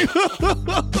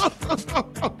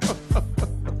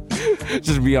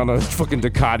 Just be on a fucking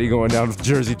Ducati going down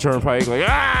Jersey Turnpike, like,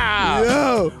 ah!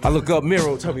 Yo. I look up,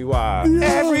 MERO, tell me why. Yo.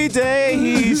 Every day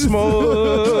he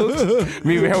smokes.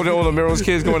 Me holding all the MERO's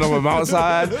kids going up a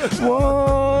mountainside.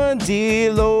 One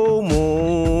dear low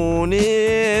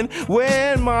morning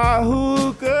when my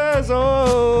hookah's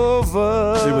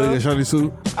over. Anybody get shiny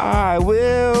suit? I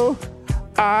wear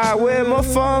my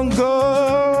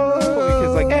fungo.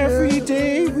 It's like every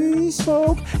day we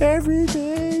smoke, every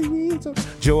day we talk.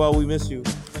 Joel, we miss you.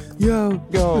 Yo.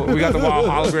 We got the wild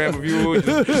hologram of you.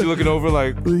 Just looking over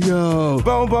like, yo.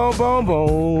 Boom, boom, boom,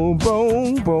 boom,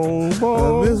 boom, boom,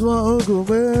 boom. I miss my Uncle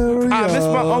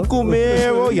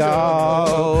Mero,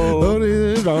 y'all. I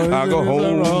miss my Uncle Mero, y'all. I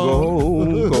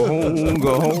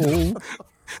go home.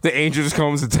 The angel just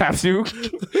comes and taps you.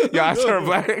 Your eyes turn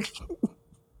black.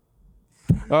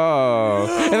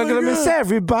 Oh, and I'm gonna miss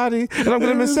everybody. And I'm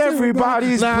gonna miss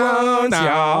everybody's brunch,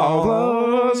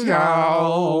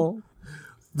 y'all.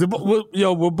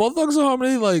 Yo, were both Thugs in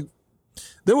Harmony like?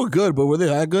 They were good, but were they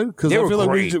that good? Because I feel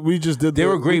great. like we just did. They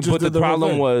were great, but the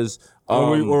problem was,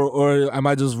 or am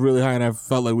I just really high and I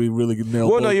felt like we really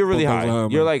nailed? Well, no, you're really high.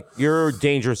 You're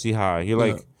dangerously high. You're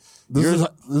like, this is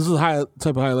high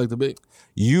type of high I like to be.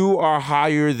 You are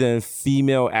higher than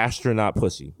female astronaut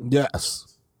pussy. Yes.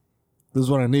 This is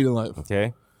what I need in life.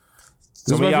 Okay.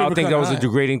 Some of y'all think that was a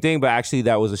degrading thing, but actually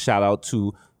that was a shout out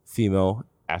to female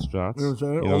astronauts. You know what I'm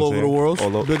saying? All over the world.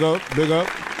 Big up. They're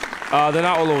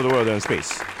not all over the world. They're in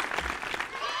space.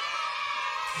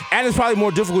 And it's probably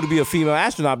more difficult to be a female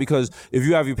astronaut because if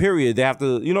you have your period, they have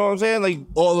to, you know what I'm saying? Like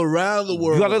all around the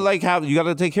world. You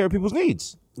gotta take care of people's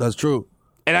needs. That's true.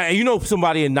 And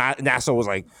somebody in NASA was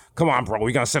like, come on, bro,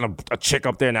 we gotta send a chick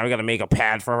up there now. We gotta make a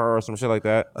pad for her or some shit like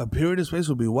that. A period in space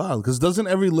would be wild because doesn't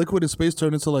every liquid in space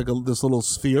turn into like this little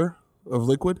sphere of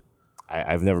liquid?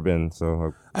 I've never been,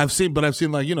 so I've seen like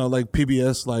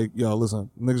PBS. Like, yo, listen,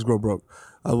 niggas grow broke.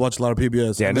 I watch a lot of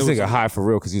PBS. Yeah, this nigga high for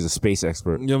real because he's a space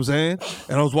expert. You know what I'm saying?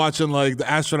 And I was watching like the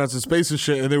astronauts in space and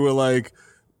shit, and they were like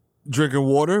drinking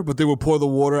water, but they would pour the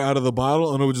water out of the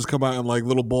bottle, and it would just come out in like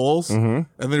little balls, and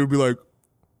they would be like,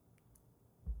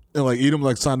 and like eat them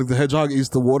like Sonic the Hedgehog eats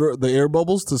the air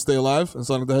bubbles to stay alive, and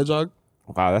Sonic the Hedgehog.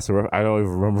 Wow, I don't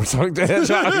even remember Sonic the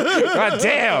Hedgehog. God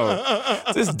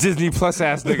damn, this Disney Plus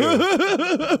ass nigga.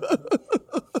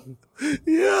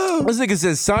 Yeah, this nigga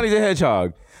says Sonic the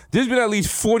Hedgehog. There's been at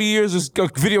least 40 years of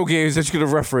video games that you could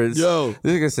have referenced. Yo,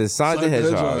 this nigga says Sonic the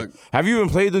Hedgehog. Have you even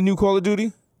played the new Call of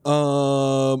Duty?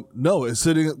 No, it's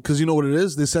sitting because you know what it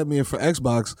is. They sent me in for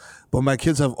Xbox, but my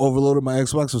kids have overloaded my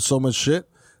Xbox with so much shit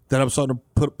that I'm starting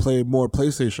to play more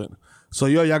PlayStation. So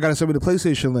y'all gotta send me the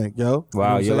PlayStation link, yo.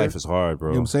 Wow, you know your life is hard, bro.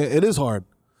 You know what I'm saying? It is hard.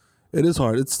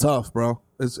 It's tough, bro.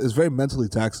 It's very mentally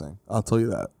taxing. I'll tell you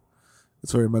that.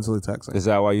 It's very mentally taxing. Is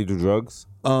that why you do drugs?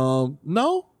 No.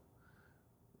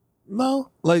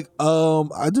 Like,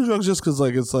 I do drugs just because,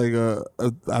 like, it's like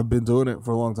I've been doing it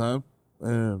for a long time,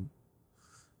 and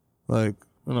like,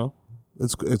 you know,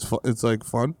 it's like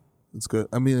fun. It's good.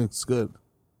 I mean, it's good.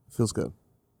 It feels good,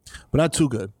 but not too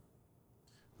good.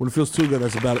 When it feels too good,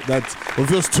 that's about it. When it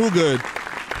feels too good,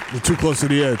 you're too close to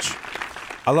the edge.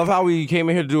 I love how we came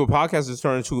in here to do a podcast that's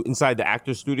turned into inside the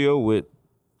actor studio with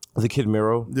the kid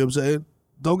Mero. You know what I'm saying?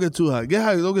 Don't get too high. Get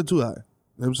high. Don't get too high. You know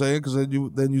what I'm saying? Because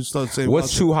then you start saying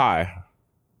what's too high?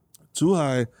 Too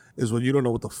high is when you don't know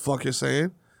what the fuck you're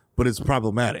saying, but it's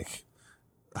problematic.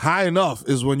 High enough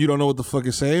is when you don't know what the fuck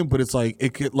you're saying, but it's like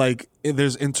it could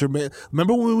there's intermittent.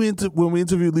 Remember when we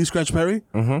interviewed Lee Scratch Perry?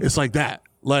 Mm-hmm. It's like that.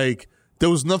 Like there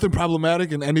was nothing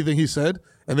problematic in anything he said,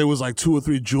 and there was like 2 or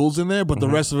 3 jewels in there, but the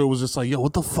rest of it was just like, yo,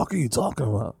 what the fuck are you talking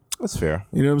about? That's fair.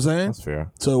 You know what I'm saying? That's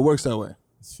fair. So it works that way.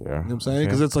 That's fair. You know what I'm saying?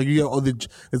 Because it's like you get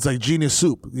it's like genius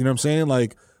soup. You know what I'm saying?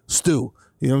 Like stew.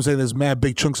 You know what I'm saying? There's mad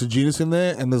big chunks of genius in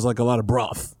there, and there's like a lot of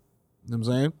broth. You know what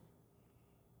I'm saying?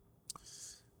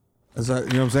 You know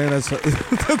what I'm saying? That's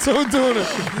how we're doing it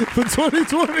for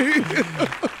 2020.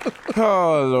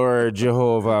 Oh, Lord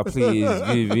Jehovah, please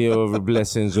give me over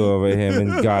blessings over him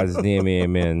in God's name,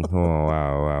 amen. Oh,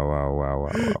 wow.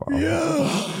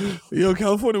 Yo,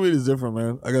 California weed is different,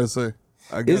 man. I gotta say.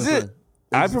 Is it?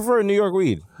 I prefer New York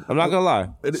weed. I'm not gonna lie.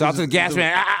 Shout out to the gas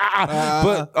man.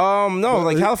 But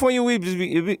like California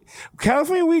weed,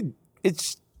 California weed,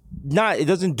 it's not. It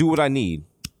doesn't do what I need.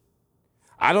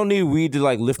 I don't need weed to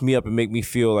like lift me up and make me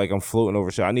feel like I'm floating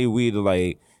over shit. I need weed to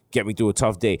like get me through a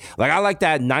tough day. Like I like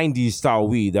that 90s style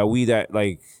weed, that weed that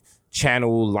like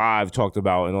Channel Live talked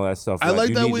about and all that stuff. I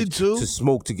like that weed too. To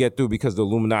smoke to get through because the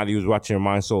Illuminati was watching your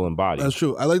mind, soul, and body. That's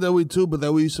true. I like that weed too, but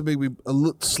that weed used to make me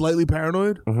slightly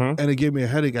paranoid, and it gave me a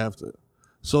headache after.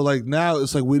 So like now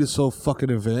it's like weed is so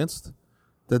fucking advanced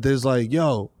that there's like,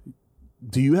 yo,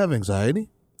 do you have anxiety?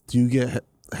 Do you get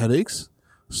headaches?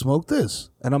 Smoke this.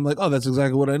 And I'm like, oh, that's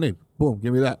exactly what I need. Boom,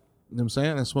 give me that. You know what I'm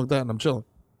saying? I smoke that and I'm chilling.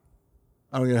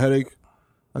 I don't get a headache.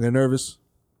 I get nervous.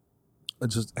 I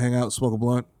just hang out, smoke a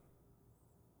blunt.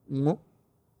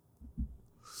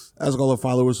 Ask all our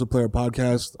followers to play our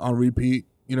podcast on repeat,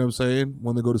 you know what I'm saying,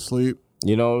 when they go to sleep.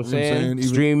 You know what I'm saying?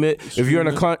 Stream it. If you're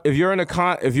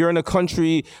in a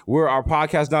country where our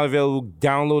podcast is not available,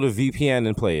 download a VPN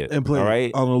and play it. And play all right?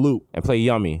 on a loop. And play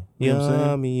Yummy. You know what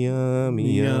I'm saying?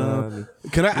 Yummy.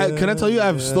 Can I tell you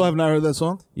I still have not heard that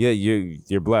song? Yeah,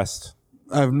 you're blessed.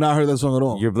 I have not heard that song at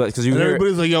all. You're blessed because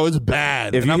everybody's like, "Yo, it's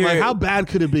bad." And I'm like, "How bad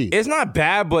could it be?" It's not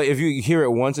bad, but if you hear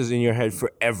it once, it's in your head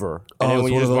forever. And then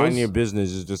when you're just minding your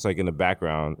business, it's just like in the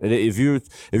background. And if you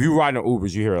ride on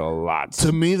Ubers, you hear it a lot.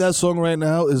 To me, that song right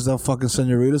now is that fucking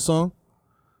Senorita song.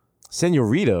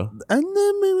 Senorita. I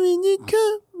never when you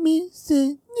call me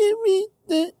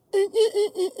Senorita.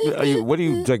 What are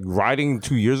you like riding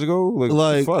 2 years ago? Like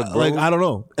I don't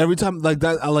know. Every time like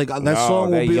that, that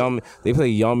song will be. Yummy. They play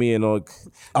Yummy and all.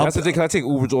 That's the thing. Cause I take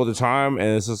Ubers all the time,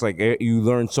 and it's just like you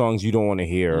learn songs you don't want to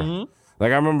hear. Mm-hmm.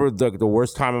 Like I remember the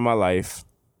worst time in my life,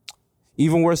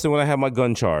 even worse than when I had my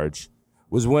gun charge,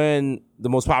 was when the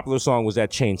most popular song was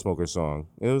that Chainsmokers song.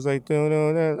 It was like, I don't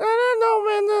know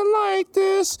when to like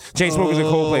this. Chainsmokers and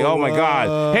Coldplay. Oh my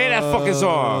God. Hey, that fucking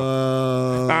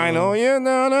song. I know you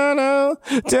no.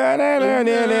 Give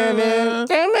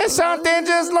me something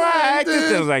just like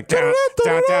this. It was like, I was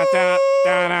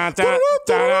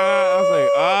like,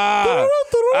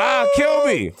 kill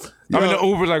me. I'm in the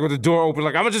Uber like with the door open,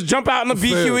 like I'm gonna just jump out in the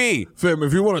BQE. Fam,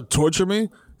 if you want to torture me,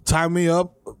 tie me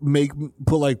up,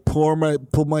 pull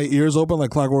my ears open like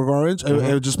Clockwork Orange,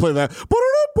 and just play that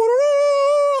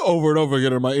over and over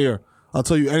again in my ear. I'll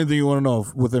tell you anything you want to know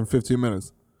within 15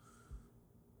 minutes.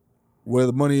 Where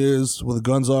the money is, where the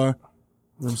guns are. You know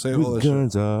what I'm saying? Where the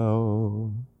guns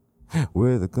are.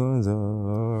 Where the guns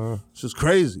are. It's just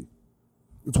crazy.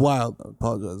 It's wild. I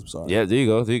apologize. I'm sorry. Yeah, there you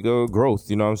go. There you go. Growth.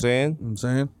 You know what I'm saying? You know what I'm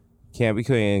saying? Can't be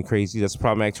crazy. That's a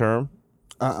problematic term.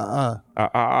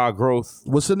 Growth.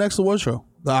 What's the next award show?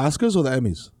 The Oscars or the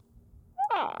Emmys?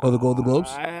 Or the Golden Globes?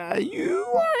 You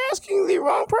are asking the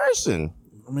wrong person.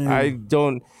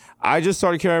 I just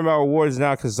started caring about awards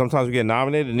now because sometimes we get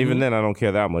nominated, and even then I don't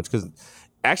care that much. Because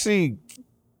actually,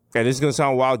 and this is going to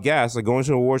sound wild gas, like going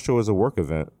to an award show is a work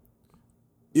event.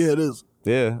 Yeah, it is.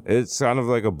 Yeah, it's kind of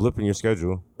like a blip in your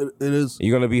schedule. It is.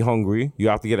 You're going to be hungry. You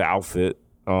have to get an outfit.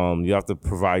 You have to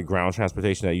provide ground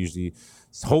transportation that usually,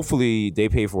 hopefully, they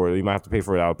pay for it. You might have to pay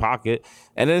for it out of pocket.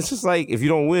 And then it's just like, if you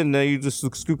don't win, then you just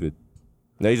look stupid.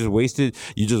 Now you just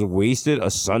wasted a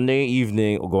Sunday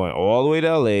evening going all the way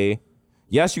to LA.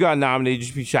 Yes, you got nominated. You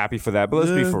should be happy for that. But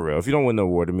let's be for real. If you don't win the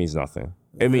award, it means nothing.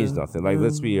 It means nothing. Like,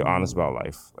 let's be honest about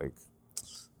life. Like,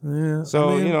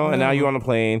 so, and now you're on a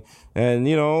plane and,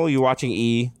 you're watching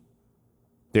E.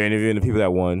 They're interviewing the people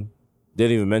that won. They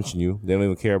didn't even mention you. They don't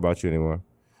even care about you anymore.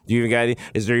 Do you even got any?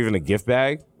 Is there even a gift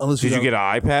bag? Did you get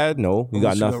an iPad? No, you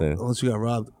got nothing. Unless you got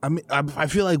robbed. I mean, I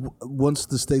feel like once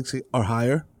the stakes are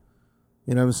higher,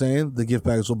 you know what I'm saying? The gift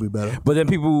bags will be better. But then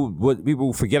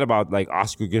people forget about like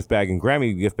Oscar gift bag and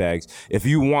Grammy gift bags. If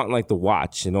you want like the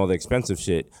watch and all the expensive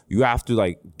shit, you have to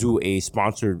like do a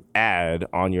sponsored ad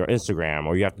on your Instagram,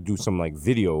 or you have to do some like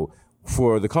video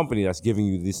for the company that's giving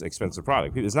you this expensive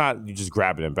product. It's not you just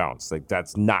grab it and bounce. Like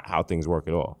that's not how things work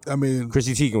at all. I mean,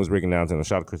 Chrissy Teigen was breaking down to a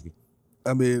shot of Chrissy.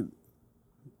 I mean,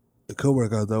 it could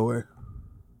work out that way. You know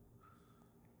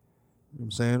what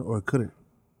I'm saying? Or it couldn't.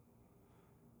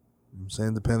 You know what I'm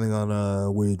saying? Depending on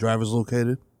where your driver's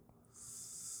located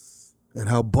and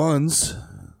how buns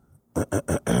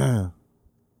the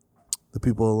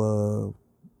people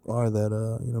are that, you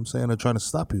know what I'm saying, are trying to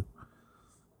stop you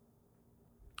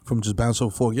from just bouncing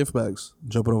 4 gift bags,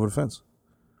 jumping over the fence.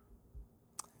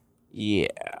 Yeah.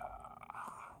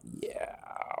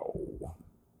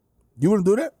 You wouldn't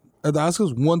do that at the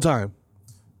Oscars one time?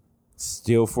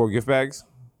 Steal 4 gift bags?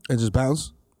 And just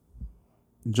bounce?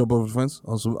 And jump over the fence?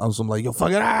 On some like, yo,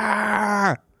 fuck it,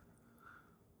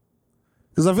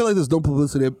 Because I feel like there's no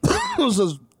publicity. There's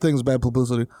such things, bad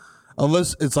publicity.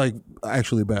 Unless it's like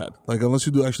actually bad. Like unless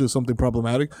you do actually something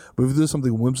problematic. But if you do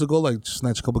something whimsical, like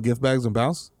snatch a couple gift bags and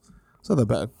bounce, it's not that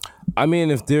bad. I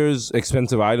mean, if there's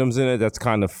expensive items in it, that's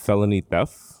kind of felony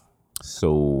theft.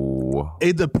 So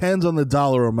it depends on the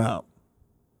dollar amount.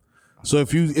 So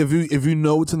if you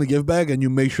know what's in the gift bag and you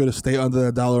make sure to stay under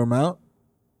that dollar amount,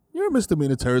 you're in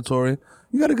misdemeanor territory.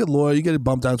 You got a good lawyer. You get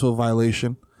bumped out to a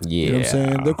violation. Yeah. You know what I'm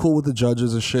saying? They're cool with the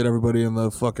judges and shit, everybody in the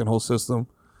fucking whole system.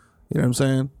 You know what I'm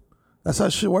saying? That's how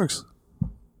shit works.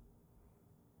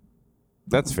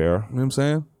 That's fair. You know what I'm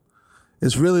saying?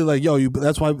 It's really like, yo,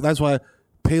 that's why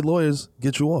paid lawyers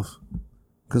get you off.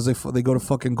 Because they go to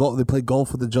fucking golf. They play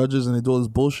golf with the judges and they do all this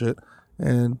bullshit.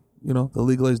 And, the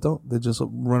legal aids don't. They just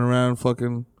run around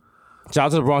fucking. Shout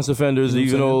out to the Bronx defenders,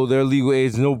 even though they're legal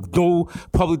aids. No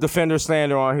public defender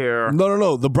slander on here.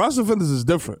 No. The Bronx defenders is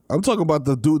different. I'm talking about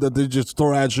the dude that they just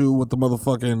throw at you with the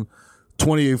motherfucking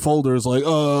 28 folders like,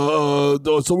 so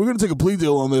we're going to take a plea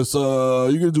deal on this.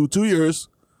 You're going to do 2 years.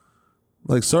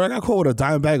 Like, sir, I got caught with a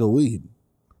dime bag of weed.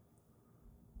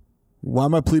 Why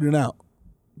am I pleading out?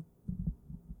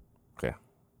 Okay.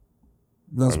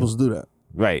 You're not supposed to do that.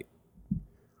 Right.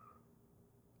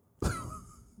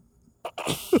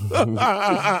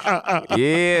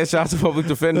 Yeah, shout out to public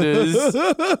defenders.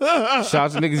 Shout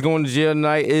out to niggas going to jail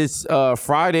tonight. It's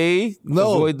Friday.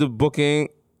 No. Avoid the booking.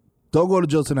 Don't go to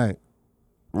jail tonight.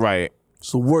 Right.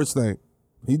 It's the worst thing.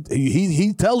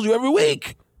 He tells you every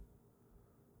week.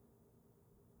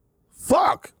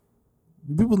 Fuck.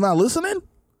 You people not listening?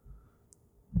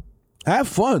 Have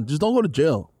fun. Just don't go to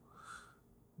jail.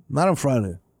 Not on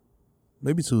Friday.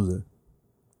 Maybe Tuesday.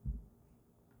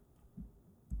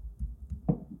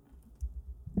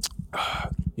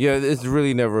 Yeah, it's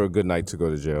really never a good night to go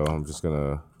to jail. I'm just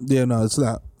gonna... Yeah, no, it's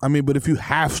not. I mean, but if you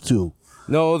have to.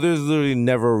 No, there's literally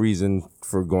never a reason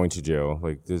for going to jail.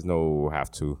 Like, there's no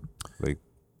have to. Like,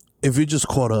 if you're just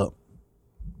caught up.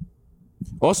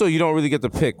 Also, you don't really get to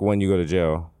pick when you go to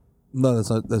jail. No, that's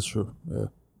not. That's true. Yeah.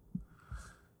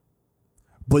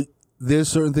 But there's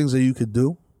certain things that you could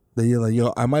do that you're like,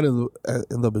 yo, I might end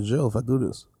up in jail if I do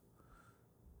this.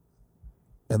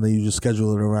 And then you just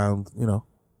schedule it around,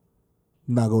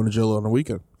 not going to jail on the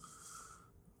weekend.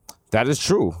 That is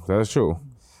true. That is true.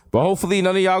 But hopefully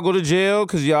none of y'all go to jail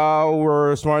because y'all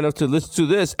were smart enough to listen to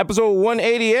this episode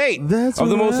 188 of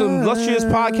the most illustrious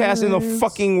podcast in the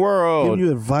fucking world. Give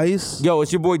you advice. Yo,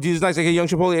 it's your boy Jesus Nice, aka Young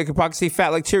Chipotle. I can pocket say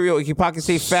fat like Cheerio. I can pocket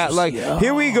say fat like.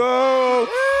 Here we go.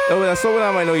 Oh, that's so what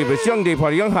I might know you, but it's Young Day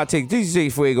Party, Young Hot Take, DJ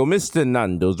Fuego, Mr.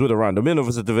 Nando's with a round. Mino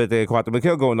vs. the Vete Quattro,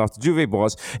 Mikhail going off the Juve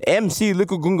boss, MC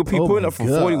Liquid Gunga P putting up for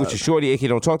 40 with your shorty, AK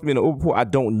don't talk to me in the Uberpool. I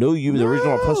don't know you, the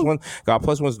original +1. Got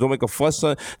 +1s, don't make a fuss,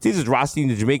 son. This is Rothstein,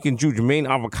 the Jamaican Jew, Jermaine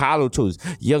Avocado Toast,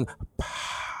 Young.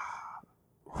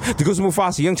 The Goose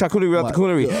Mufasa, Young Chakuni, Real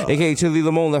Takuni, aka Chili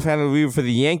Limon, left handed reliever for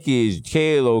the Yankees,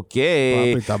 Kalo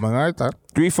K.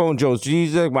 3 Phone Jones,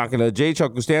 Jesus, Machina, J.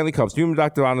 Chuckle, Stanley Cups, Human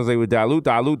Dr. Honors with Dalu,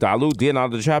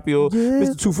 Leonardo DiCaprio,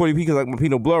 Mr. 240p, cause like my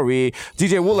Pino Blurry,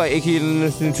 DJ Woolite, aka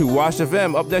listening to Wash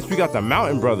FM. Up next, we got the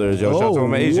Mountain Brothers, yo. Shout out to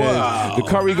my Asians. Wow. The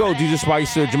Curry Gold, DJ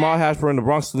Spicer, Jamal Hashburn, the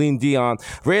Bronx, Celine Dion,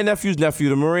 Ray Nephew's nephew,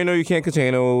 the Moreno, you can't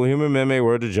contain, Human Meme,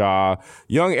 Word to Jaw,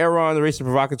 Young Aaron, the Racing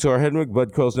Provocateur, Hedwig,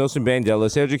 Bud Quills, Nelson Bandela,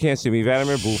 Sergio Can't See Me,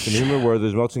 Vladimir Booth, and Human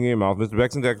Worthers, Melting in Your Mouth, Mr.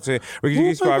 Bexon Decker, Ricky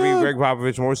G. Scribey, Greg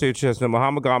Popovich, More Save Chestnut,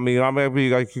 Muhammad Gami, you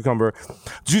got Cucumber.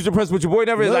 Juice the Prince, but your boy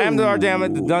never is. I am the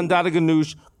Ardam, the Dun Dada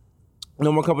Ganoush.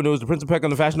 No more company news. The Prince of Peck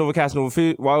on the Fashion Nova Cast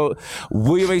Nova. While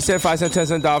William A. said 5 cents, 10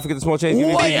 cents, $1. Forget the small change. Give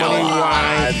me big money.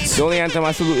 Wine. The only anthem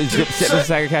I salute is Drip Set the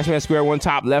Saga Cashman Square 1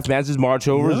 top left. Man's March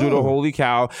over. Zudo, holy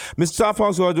cow. Mr. Top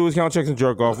Punks, all I do is count checks and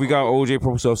jerk off. We got OJ,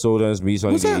 Purple Stuff Soda, and it's me,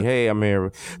 Sonny B. Hey, I'm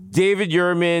here. David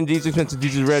Yerman, these expensive,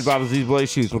 these Red Bottles, these Bloody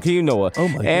Shoes. From King Noah. Oh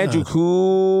my Andrew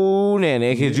Coonan,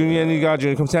 aka Junior and God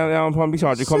Junior. Come down on Palm Beach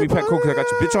Charger. Call me Pet Coke because I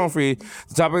got your bitch on free.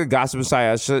 The topic of gossip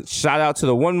Messiah. Shout out to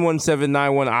the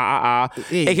 11791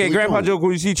 aka Grandpa Joe,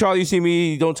 when you see Charlie, you see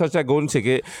me, don't touch that golden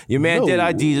ticket. Your man Dead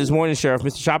IDs this morning, Sheriff.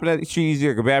 Mr. Shopping at the street easy,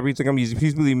 like a bad breach, like I'm easy.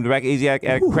 Please believe me. The back easy,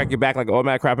 crack your back like an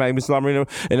automatic crap. Mr. Lamarino,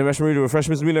 and the restaurant refresh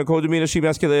Mr. Mina, cold demeanor, sheep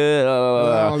mask killer.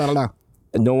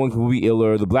 No one can be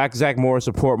iller. The Black Zach Morris,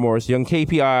 support Morris, Young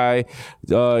KPI,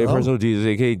 your personal Jesus,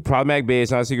 aka Problematic Bay.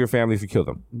 It's not a secret family if you kill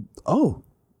them. Oh.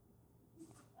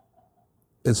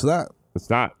 It's not. It's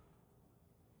not.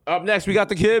 Up next, we got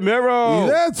the kid MERO.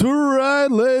 That's right,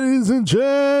 ladies and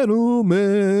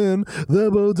gentlemen. The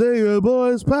Bodega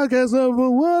Boys podcast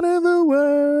 #1 in the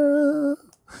world.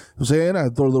 I'm saying I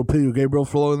throw a little Peter Gabriel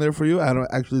flow in there for you. I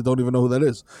don't even know who that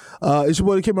is. It's your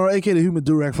boy the Kid MERO, aka the Human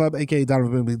Durag 5, aka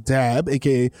Donovan Big Dab,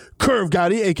 aka Curve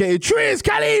Gotti, aka Triz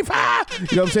Khalifa.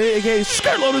 You know what I'm saying? Aka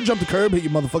skirt load and jump the curb, hit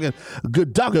your motherfucking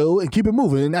good doggo and keep it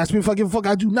moving. And ask me if I give a fuck.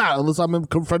 I do not, unless I'm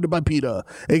confronted by Peter.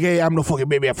 Aka I'm no fucking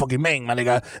baby, I fucking mang, my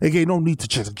nigga. Aka no need to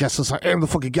check the guest list. I am the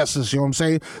fucking guest list. You know what I'm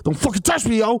saying? Don't fucking touch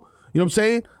me, yo. You know what I'm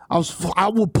saying? I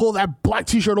will pull that black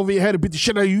t-shirt over your head and beat the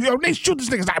shit out of you. Yo, Nate, shoot this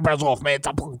nigga's eyebrows off, man.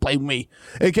 Stop fucking playing with me.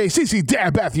 A.K.A. CC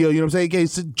Dab Bathio, you know what I'm saying? A.K.A.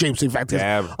 James St. Factors.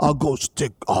 I will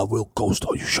ghost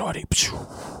all you, shorty.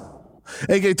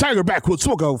 A.K.A. Tiger Backwood,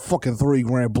 smoke a fucking 3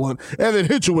 grand blunt, and then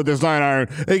hit you with this 9 iron.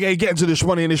 A.K.A. get into this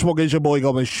money and this smoke, get your boy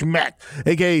going smack.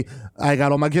 A.K.A. I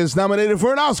got all my kids nominated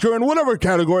for an Oscar in whatever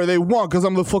category they want, because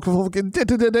I'm the fucking dad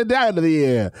of the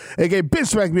year. A.K.A. bitch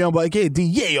smack me on, but A.K.A.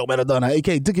 Diego Maradona.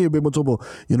 A.K.A. Dicky Bimotobo.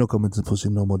 You don't come into pussy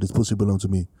no more. This pussy belongs to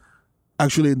me.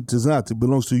 Actually, it does not. It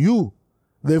belongs to you.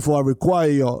 Therefore, I require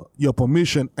your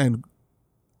permission and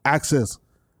access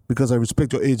because I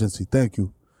respect your agency. Thank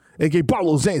you. A.K.A.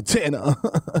 Barlow's antenna.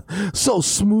 So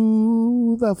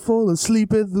smooth, I fall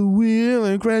asleep at the wheel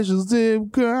and crashes dim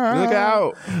car. Look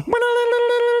out.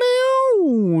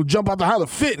 Jump out the holler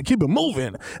fit and keep it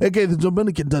moving. A.K.A. the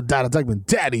Dominican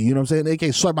daddy, you know what I'm saying?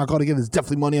 A.K.A. swipe my card again, there's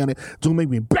definitely money on it. Don't make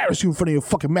me embarrass you in front of your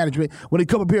fucking management when they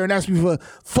come up here and ask me for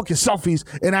fucking selfies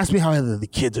and ask me how the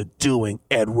kids are doing,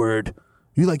 Edward.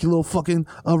 You like your little fucking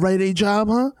Rite Aid job,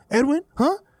 huh, Edwin?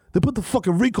 Huh? They put the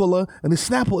fucking Ricola and the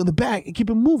Snapple in the back and keep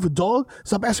it moving, dog.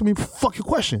 Stop asking me fucking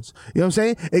questions. You know what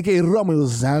I'm saying? A.K.A. Romeo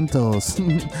Santos. Tu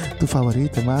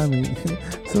favorita, mami.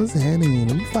 So Henny.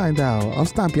 Let me find out. I'll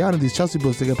stomp you out of these Chelsea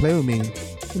books. They can play with me.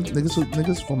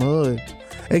 Niggas from the hood.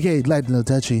 A.K.A. Light No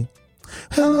Touchy.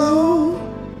 Hello.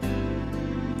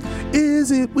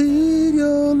 Is it weed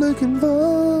you're looking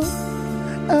for?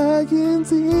 I can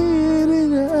see it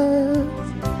in your eyes.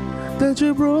 That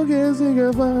you broke and sing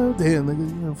about. Damn,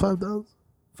 nigga, $5?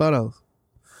 $5.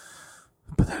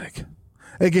 Pathetic.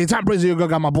 A.K.A. Tom Brady, your girl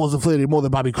got my balls inflated more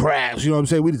than Bobby Crabs. You know what I'm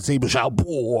saying? We the Saber Shout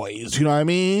boys. You know what I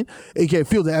mean? A.K.A.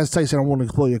 feel the ass Tyson. I want to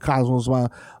explore your cosmos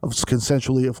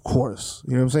consensually, of course.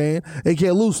 You know what I'm saying?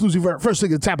 A.K.A. Loose Lucy first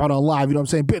thing to tap out on live. You know what I'm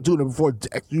saying? Been doing it before.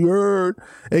 You heard?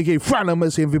 A.K.A. Frano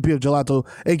Messi, MVP of Gelato.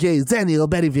 A.K.A. Daniel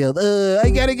Bettyfield. I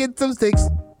gotta get some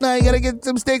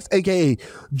sticks. A.K.A.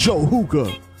 Joe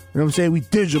Hookah. You know what I'm saying? We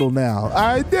digital now.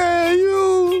 I dare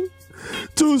you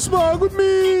to smoke with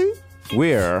me.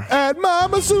 Where? At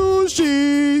Mama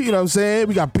Sushi. You know what I'm saying?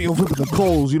 We got Bill Flipping the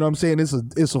Coles. You know what I'm saying?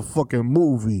 It's a fucking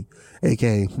movie.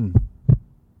 A.K.A.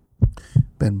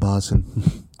 Ben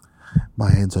Boston.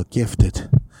 My hands are gifted.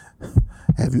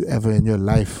 Have you ever in your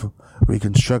life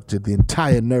reconstructed the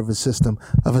entire nervous system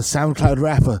of a SoundCloud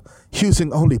rapper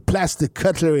using only plastic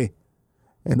cutlery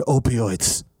and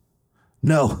opioids?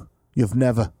 No, you've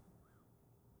never.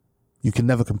 You can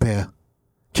never compare.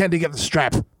 Candy, get the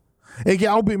strap. A.K.A.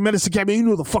 I'll be Menace Academy. You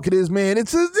know what the fuck it is, man.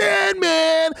 It's a Zen,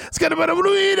 man. It's gonna be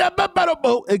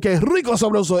A.K.A. Rico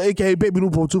Sabroso. A.K.A. Baby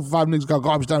Nupo 2 for 5 niggas got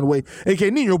garbage down the way.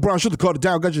 A.K.A. Nino Brown, shut the car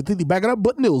down. Got your titty backing up,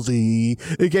 but nilsy.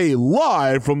 A.K.A.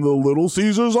 live from the Little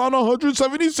Caesars on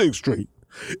 176th Street.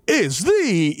 It's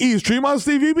the East Tremont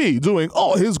Stevie B doing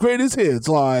all his greatest hits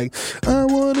like I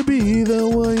Wanna Be the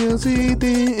One You See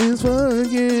Is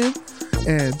Fucking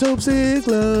and Dope Sick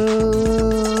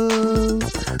Love.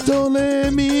 Don't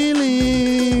let me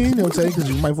lean. You know what I'm saying? Because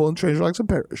you might fall in train tracks and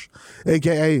perish.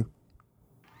 A.K.A.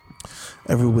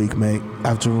 every week, mate, I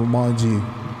have to remind you,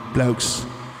 blokes,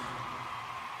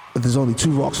 that there's only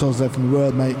 2 rock stars left in the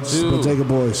world, mate. It's the Bodega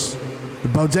Boys. The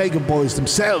Bodega Boys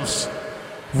themselves,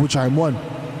 of which I'm one.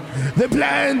 The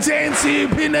plantain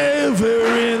sipping over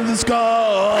in the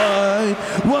sky.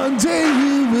 One day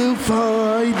you will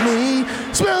find me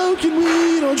smoking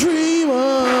weed on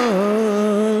Tremont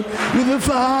with a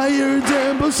fire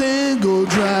tempo single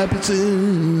drop it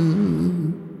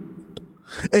in.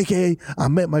 A.K.A. I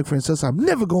met Mike Francis. I'm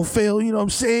never gonna fail. You know what I'm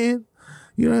saying?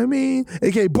 You know what I mean?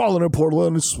 A.K.A. Ballin' in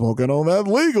Portland and smoking on that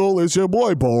legal. It's your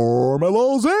boy,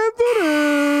 Barmelos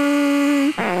Anthony.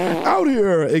 Out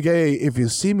here. A.K.A. if you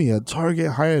see me at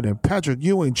Target higher than Patrick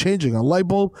Ewing changing a light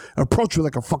bulb, approach me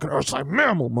like a fucking earth-like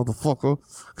mammal, motherfucker.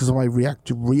 Because I might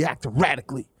react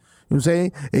radically. You know what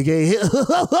I'm saying? A.K.A.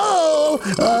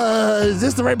 is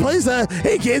this the right place?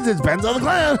 Hey kids, it's Ben's on the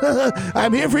Clown.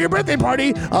 I'm here for your birthday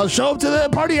party. I'll show up to the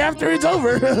party after it's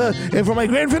over. And for my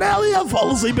grand finale, I'll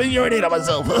fall asleep and urinate on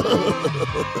myself.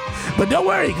 But don't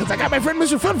worry, because I got my friend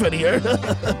Mr. Funfun here.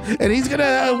 And he's going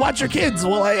to watch your kids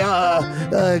while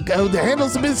I go to handle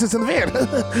some business in the van.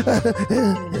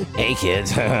 Hey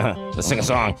kids, let's sing a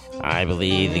song. I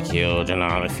believe the children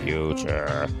are the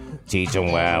future. Teach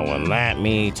them well and let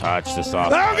me touch the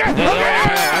soft. Okay,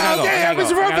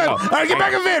 Mr. Funfun. All right, get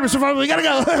back in the van, Mr. Funfun. We gotta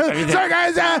go. Sorry,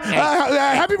 guys.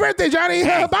 Happy birthday, Johnny.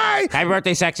 Bye. Happy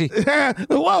birthday, sexy.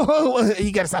 Whoa.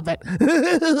 You gotta stop that.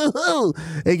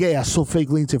 A.K.A. I so fake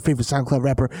lean to your favorite SoundCloud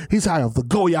rapper. He's high off the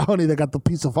Goya honey that got the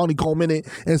piece of honeycomb in it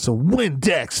and some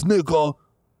Windex, nigga.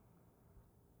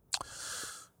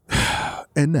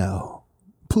 And now,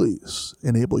 please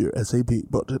enable your SAP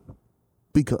button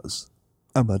because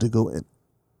I'm about to go in.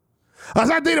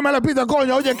 Hasta tírame la pita,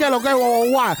 coño. Oye, ¿qué es lo que es,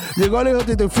 guau? Llegó el hijo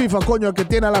de FIFA, coño, que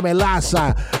tiene la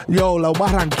melaza. Yo, lo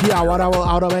más ranqueado.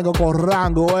 Ahora vengo con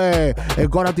rango, El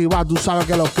corativo, tú sabes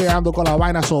que lo que ando con la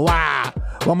vaina soba.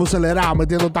 Vamos acelerado,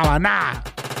 metiendo tabaná.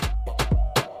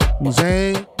 No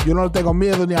sé, yo no le tengo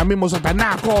miedo ni a mismo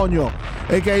Satanás, coño.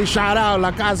 A.K.A. shout out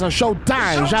La Casa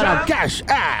Showtime. Shout out Cash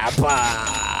App.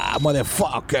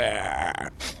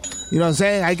 Motherfucker. You know what I'm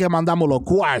saying? Hay que mandamos los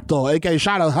cuartos. Hay que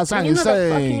shout out Hassan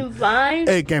Hussein.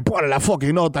 Hay que pone la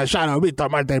fucking nota. Shout out Víctor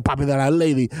Marte, el papi de la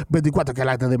lady. 24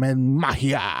 quilates de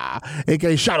magia. Hay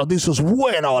que shout out Desus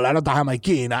bueno, la nota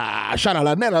jamaiquina. Shout out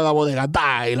la nena de la bodega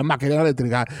Dai, la máquina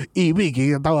eléctrica. Y Vicky,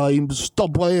 que estaba está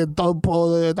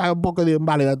un poco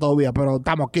inválida todavía, pero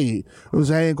estamos aquí. O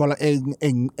sea,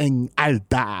 en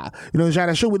alta. You know, shout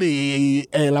out Shubidi,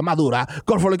 la madura.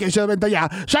 Corfolication de venta ya.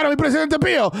 Shout out mi presidente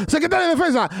Pío, secretario de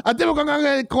defensa. Activo con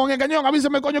el cañón.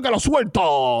 Avísame, coño, que lo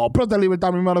suelto. Pronto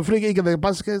libertad, mi hermano friki. Y que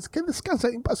descanse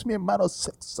en paz, mi hermano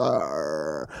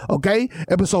Sexer. Ok?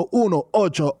 Episodio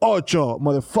 188,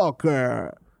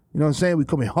 motherfucker. You know what I'm saying? We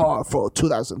coming hard for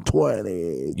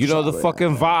 2020. You know the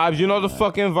fucking vibes. You know the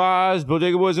fucking vibes.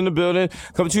 Bodega Boys in the building.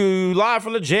 Coming to you live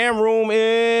from the Jam Room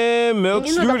in Milk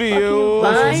Studios.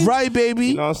 That's right, baby.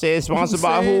 You know what I'm saying? Sponsored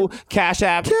by who? Cash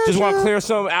App. Just want to clear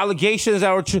some allegations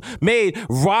that were made.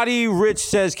 Roddy Rich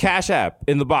says Cash App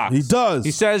in the box. He does.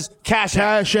 He says Cash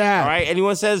App. Cash App. All right?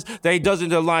 Anyone says that he doesn't,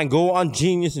 the line, go on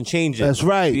Genius and change it. That's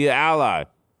right. Be an ally.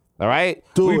 All right?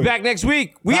 We'll be back next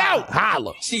week. We out.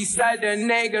 Holla. She said the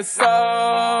nigga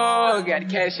so got the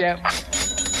cash out.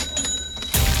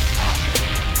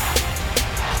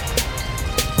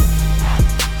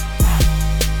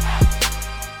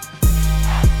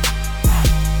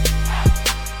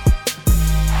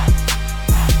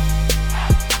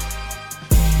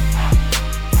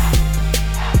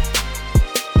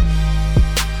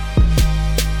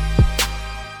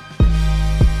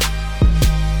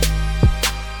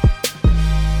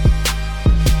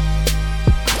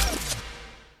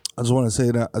 I just want to say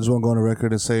that. I just want to go on the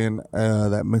record and saying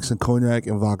that mixing cognac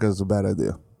and vodka is a bad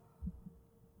idea.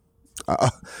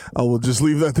 I will just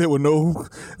leave that there with no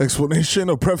explanation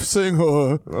or prefacing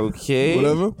or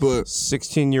whatever. But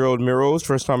 16-year-old Mero's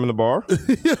first time in the bar.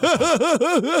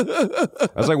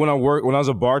 That's like when I was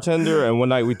a bartender, and one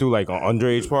night we threw like an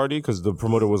underage party because the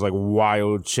promoter was like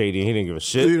wild shady. And he didn't give a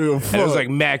shit. And it was like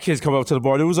mad kids coming up to the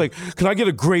bar. It was like, "Can I get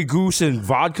a Grey Goose and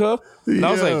vodka?" And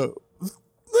I was like,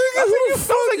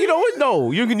 you know what?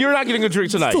 No, you're not getting a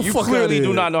drink tonight. You clearly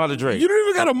do not know how to drink. You don't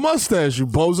even got a mustache, you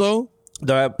bozo.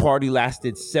 The party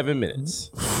lasted 7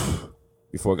 minutes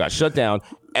before it got shut down.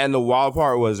 And the wild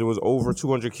part was it was over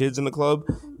 200 kids in the club.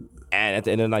 And at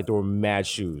the end of the night, there were mad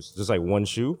shoes. Just like one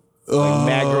shoe. Like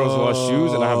mad girls lost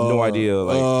shoes, and I have no idea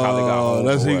like how they got home.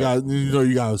 That's you got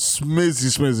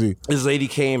smizzy. This lady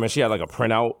came and she had like a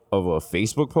printout of a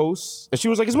Facebook post, and she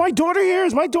was like, "Is my daughter here?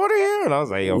 Is my daughter here?" And I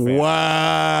was like, "Yo, fam."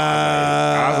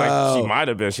 Wow. I was like, "She might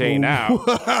have been. She ain't now."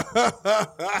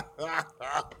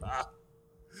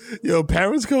 Yo,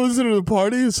 parents coming to the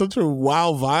party is such a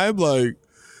wild vibe, like.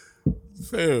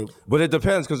 Fam. But it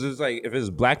depends, because it's like if it's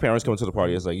black parents coming to the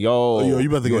party, it's like, yo, you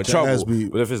about to get in trouble. Ass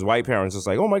beat. But if it's white parents, it's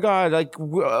like, oh my god, like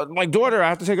my daughter, I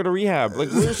have to take her to rehab.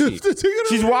 Like, where is she?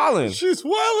 She's wilding. She's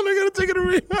wilding. I gotta take her to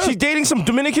rehab. She's dating some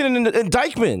Dominican in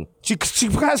Dykeman. She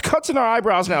has cuts in her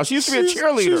eyebrows now. She used to be a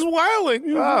cheerleader. She's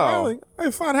wilding. Wilding.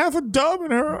 I found half a dub in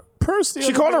her purse.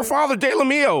 She called her father De La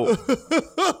Mio.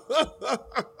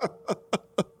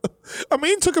 I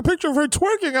mean, took a picture of her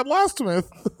twerking at Lostsmith.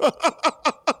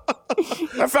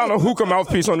 I found a hookah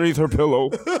mouthpiece underneath her pillow.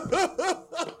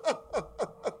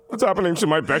 What's happening to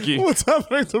my Becky? What's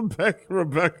happening to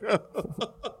Rebecca?